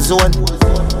a war zone.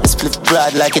 Split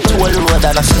broad like a toll road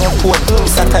and a snow cone.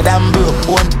 It's hotter than broke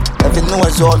bone. Every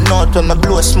nose out north when me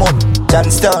blow smoke.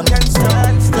 Johnstown.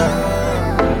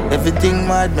 Everything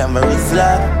mad, memories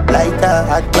loud. Lighter,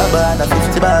 hot grabber and a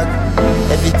 50 bag.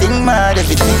 Everything mad,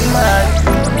 everything mad.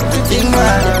 Everything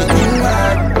mad, everything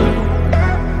mad.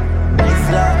 It's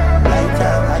loud,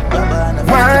 lighter, hot grabber and a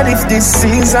 50 bag. What if this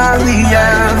is all we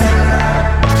have?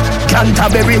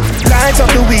 Canterbury, light up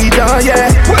the weed, oh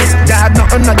yeah. Dad,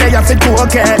 nothing no day off it to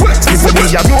okay. Give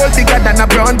me a roll bigger than a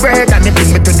brown bread. And it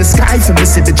bring me to the sky for me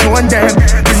see the drone them.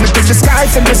 Bring me to the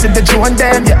sky for me see the drone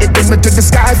them. Yeah, it bring me to the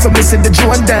sky for me see the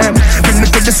drone them. Bring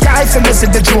me to the sky for me see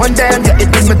the drone them. Yeah,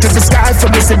 it bring me to the sky for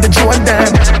me see the drone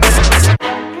them.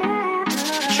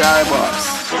 Shy boss.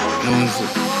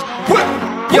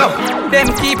 Yo,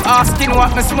 them keep asking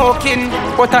what me smoking,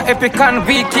 but a epic and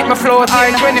we keep me floating.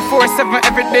 I 24/7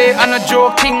 every day, I'm not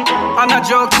joking,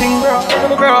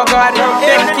 bro God.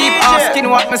 Them keep asking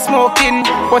what me smoking,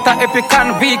 but a epic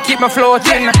and we keep me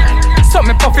floating. So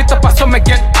me puff it up and so me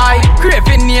get high.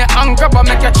 Craving near and grab and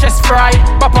make your chest fry.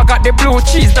 Papa got the blue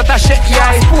cheese that I shake your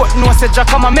eye. Sport no say Jack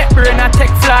come and make brain and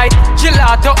take flight.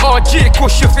 Gelato OG,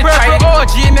 kush you fit try.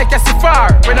 OG make you see far,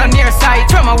 when on near side.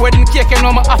 From a wedding cake, you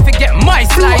know me have to get my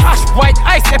slice. Ash white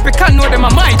ice, epic I know them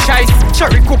are my choice.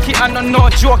 Cherry cookie and no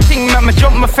joke thing. Make me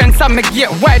jump my fence and me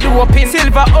get wide open.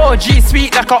 Silver OG,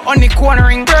 sweet like a honey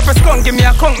cornering. Purpose gun give me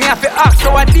a conk, me have to ask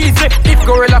so what is it. If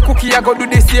Gorilla Cookie I go do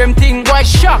the same thing. Why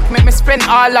shock, make me spend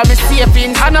all of my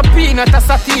savings. And a peanut, a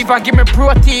sativa, give me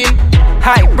protein.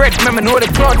 High bread, me know the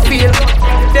crowd feel.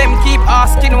 Them keep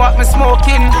asking what me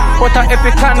smoking, but a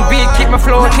epic and we keep me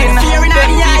floating.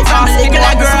 Them keep asking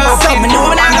what me smoking. Me know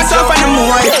when I go suffer no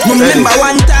more. Remember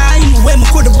one time when me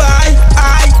could buy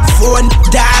iPhone,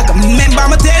 dog. Remember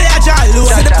me tell you Jalo.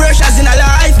 See the pressures in a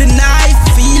life, the knife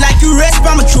feel like you rest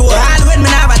by my throat. All when me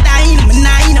never dying, me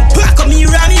nine, pack up me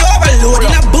ram me overload.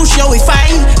 In a bush, yo we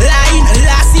find line,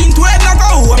 last scene 12 no go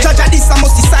home. Judge this I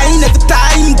must design every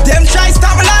time. Them try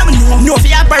stop me like me no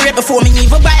fi operate before me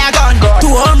even buy a gun. To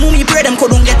all mommy pray them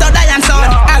couldn't get out die and son.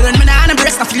 I when me nah on the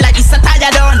breast I feel like it's a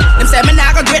tire done. Them say me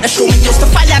nah go great, the show me used to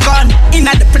fire gun.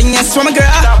 Inna the place from a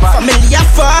girl, familiar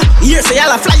for years say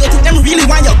y'all fly you think them really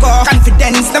want your go.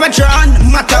 Confidence never drawn,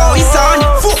 matter how it's on.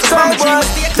 Focus on my dream.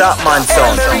 Top man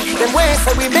sound. Them ways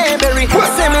say we Mayberry,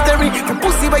 cemetery. You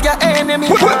pussy by your enemy.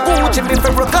 Gucci be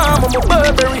for a calm, I'm a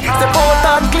Burberry. Step out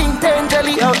and clean ten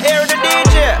jelly. Out here the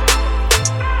DJ.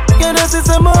 Yeah, this is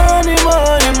the money,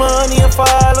 you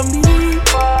follow me.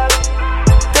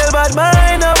 Tell bad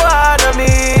mind no bother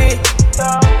me.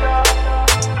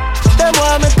 Them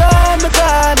want me down, me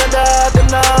Canada, them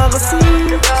not go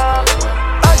see.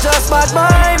 I just bad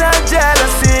mind and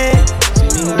jealousy.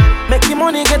 Make the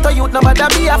money get a youth, no matter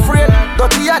be afraid.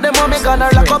 Dirty at them want me gonna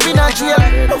lock up in a jail.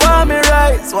 Want me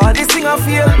right, so all this thing I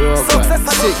feel. Success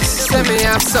Six, let me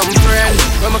have some friend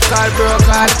when me call bro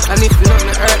God. And if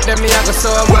nothing hurt them, me I go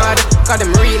so mad. Cause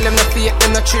them real, them no fake,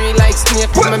 them no tree like snake.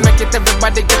 When me make it,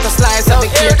 everybody get a slice of the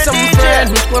cake. Some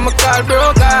friend when me call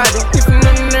bro God. If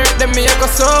nothing hurt them, me I go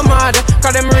so mad.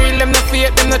 Cause them real, them no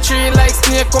fake, them no tree like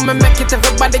snake. When me make it,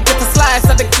 everybody get a slice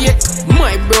of the cake.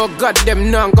 My bro God,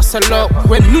 them now go so low.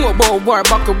 When no war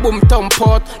back a boom town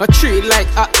port. A tree like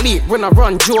athlete when I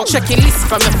run joke. Check your list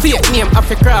from your fake name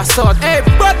Africa cross out. Hey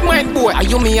bad mind boy, are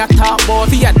you me a talk about?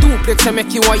 Be a duplex and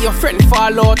make you or your friend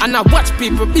fall out. And I watch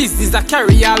people business I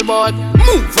carry all about.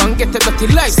 Move and get a dirty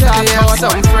life start out.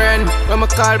 Some friend when I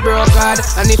call bro God.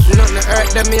 And if nothing hurt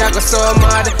them me I go so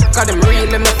mad. Cause them real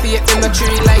them no fake them no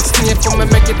tree like snake. When me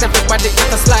make it everybody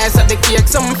get a slice of the cake.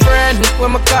 Some friend,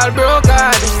 when me call bro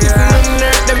God. If me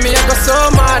nerd, then me I go so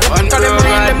mad. Cause them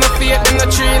read them a fear, them the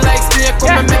tree like snake.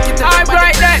 Come and make it I'm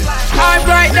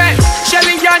bright then,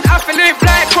 Shelly Young, I feel live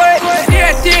like way.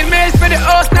 18 mils for the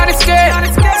house, not the scale.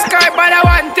 Sky by the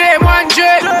one day,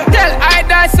 100. Tell I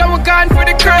die, so we gone for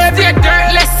the crowd. Take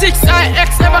dirt, less 6IX,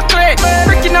 never clean.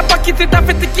 Breaking a pocket, it up,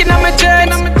 it's in my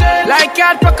jeans. Like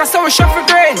hard packer, so we shuffle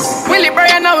grains. Willie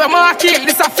Brian, now we're marking,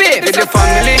 this a fifth. With the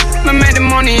family, me make the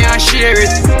money and share it.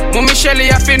 Mommy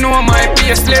Shelly, I feel know my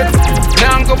pay slip.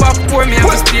 Now go back for me, I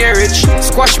was steer rich.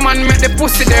 Squash man, make the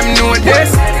pussy, them know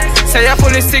this. Say I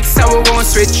pull the 6, so we won't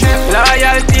switch.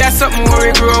 Loyalty is something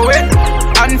we grow with.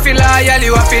 And feel loyal,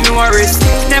 you have to know risk.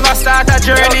 Never start a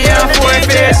journey and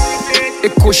forfeit. The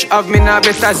kush have me in a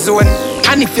better zone.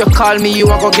 And if you call me, you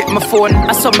a go get my phone.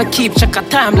 I saw me keep check a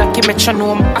time like a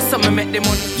metronome. I saw me make the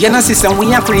money. You know, sister,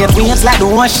 we are create waves like the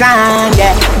ocean,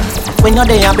 yeah. When you're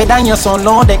there, better than your son,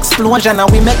 Lord explosion.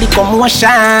 And we make the commotion,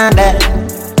 yeah.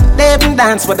 They even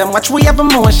dance with them, watch we have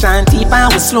emotion. Deep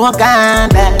and we slow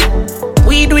down, yeah.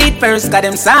 We do it first, got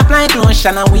them soft like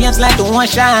lotion. And waves like the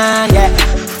ocean, yeah.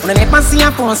 When I never see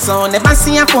a phone sound,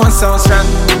 strong.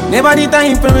 Never the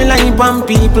time for rely on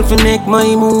people to make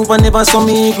my move and never saw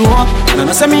me grow up. No,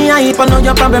 no, say me hype, I know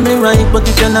you're probably right. But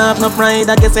if you not have no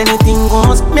pride, I guess anything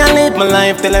goes. Me, I live my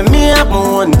life telling me I'm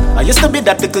on. I used to be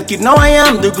that little kid, now I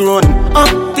am the grown.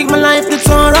 Think my life looks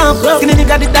so rough. Skinny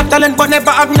nigga did that talent, but never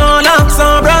have no luck,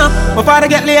 so rough. My father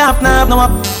get laid off, now have no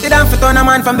up. They don't fit on a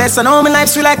man from best, so now my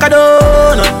life's sweet like a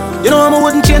donut. You know I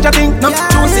wouldn't change a thing. No,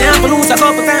 choose the have to lose a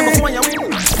couple times before you win.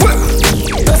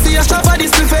 You see a stop at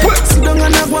this buffet. Sit down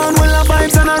and have one while I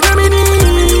vibes and I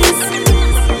reminisce.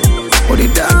 But the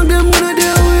dog them wanna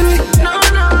deal with it.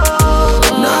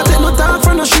 Nah, take no time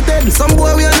for no shit head. Some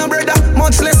boy we are no brother,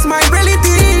 much less my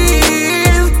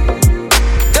relative.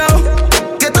 Yo,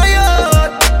 get a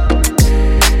yacht.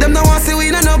 Them no want see we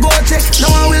in a no go check. Now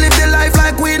I will live the life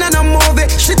like we in a no movie.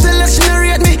 She tell us she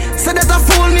narrate me, say that I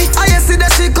fool me. I see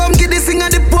that she come get this thing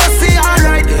at the pussy,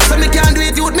 alright. So me can't do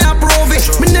it, youth me approve it.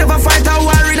 Me never fight a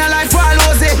war in a life for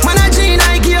Lose. Man a G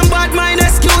I game bad mind,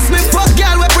 excuse me. Fuck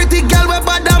girl we pretty girl we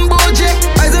bad and bougie.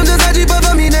 I don't just a jeep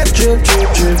over me neck. I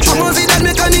must see that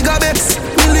make a nigga vex.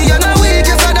 Million a week,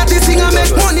 yes I that this thing I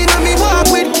make money. Now me walk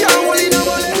with can't hold it no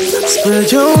bullet. Spread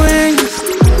your wings.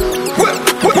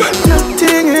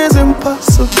 Nothing is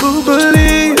impossible,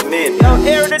 believe. Now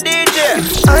hear the DJ.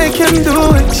 I can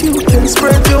do it, you can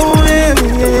spread your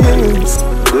wings.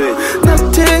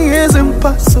 Nothing is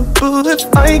impossible. If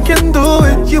I can do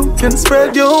it, you can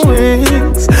spread your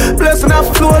wings. Blessing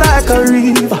off a flow like a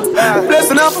river.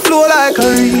 Blessing off a flow like a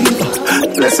river.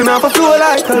 Blessing off a flow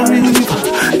like a river.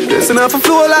 Blessing off a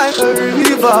flow like a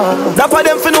river. That for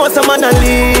them for know some man a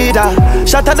leader.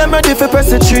 Shot at them ready for press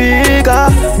the trigger.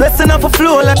 Blessing off a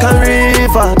flow like a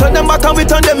river. Turn them back and we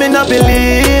turn them in a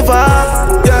believer.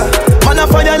 Yeah. Man a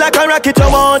fire like a rocket, you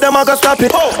want them, I go stop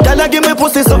it. Girl, give me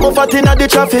pussy, something fat in the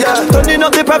traffic. Turning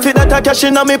up the profit that I cash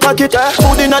in my pocket.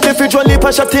 Food in the fridge, one lip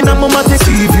a shot in a matic.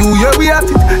 See you, yeah, we at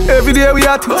it. Every day we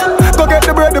at it. Go get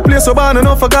the bread, the place so bad and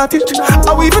don't forget it.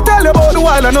 I will even tell you about the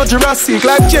wild and not Jurassic.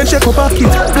 Like chain, check up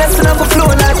pocket. Blessing off a flow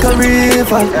like a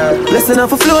river. Blessing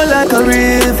off a flow like a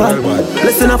river.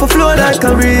 Blessing off a flow like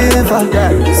a river.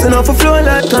 Blessing off a flow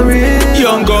like a river.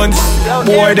 Young guns,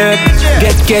 boy dead.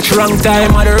 Get wrong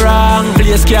time at the wrong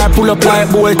place. Car pull up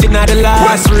like bolt in the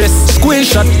last race.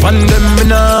 Screenshot from them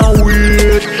now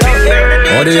weird.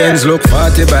 All the ends look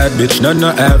 40 bad bitch, not no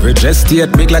average.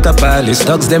 Estate big like a palace.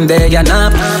 Thugs them there ya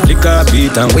nap. Liquor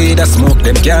beat and weed a smoke.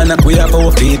 Them can't knock we have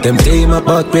our feet. Them team up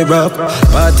but we rough.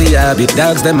 Party habit,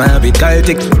 dogs them habit.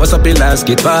 Celtic, what's up in last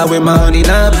get far with money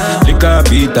nap. Liquor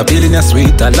beat a feeling a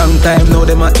sweet. A long time now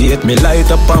them a hate me light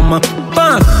up on my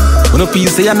pan. When a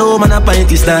piece say I know man a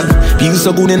pint is that. Piece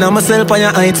so good in on myself and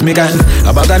your heights me can.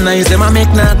 A bag of nice them a make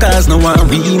no cause no one.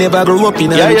 We never grew up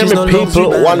in a yeah, me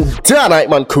people, one Dan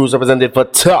Hypeman Cruise represented for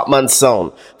Top Man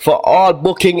Sound. For all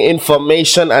booking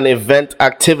information and event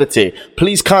activity,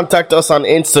 please contact us on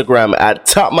Instagram at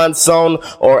Top Man Sound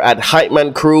or at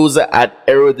Hypeman Cruise at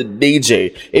Aero the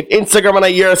DJ. If Instagram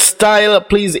and your style,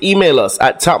 please email us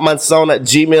at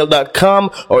topmansound@gmail.com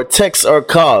or text or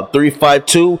call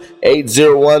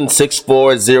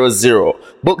 352-801-6400.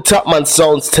 Book Top Man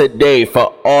Sounds today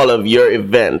for all of your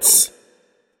events.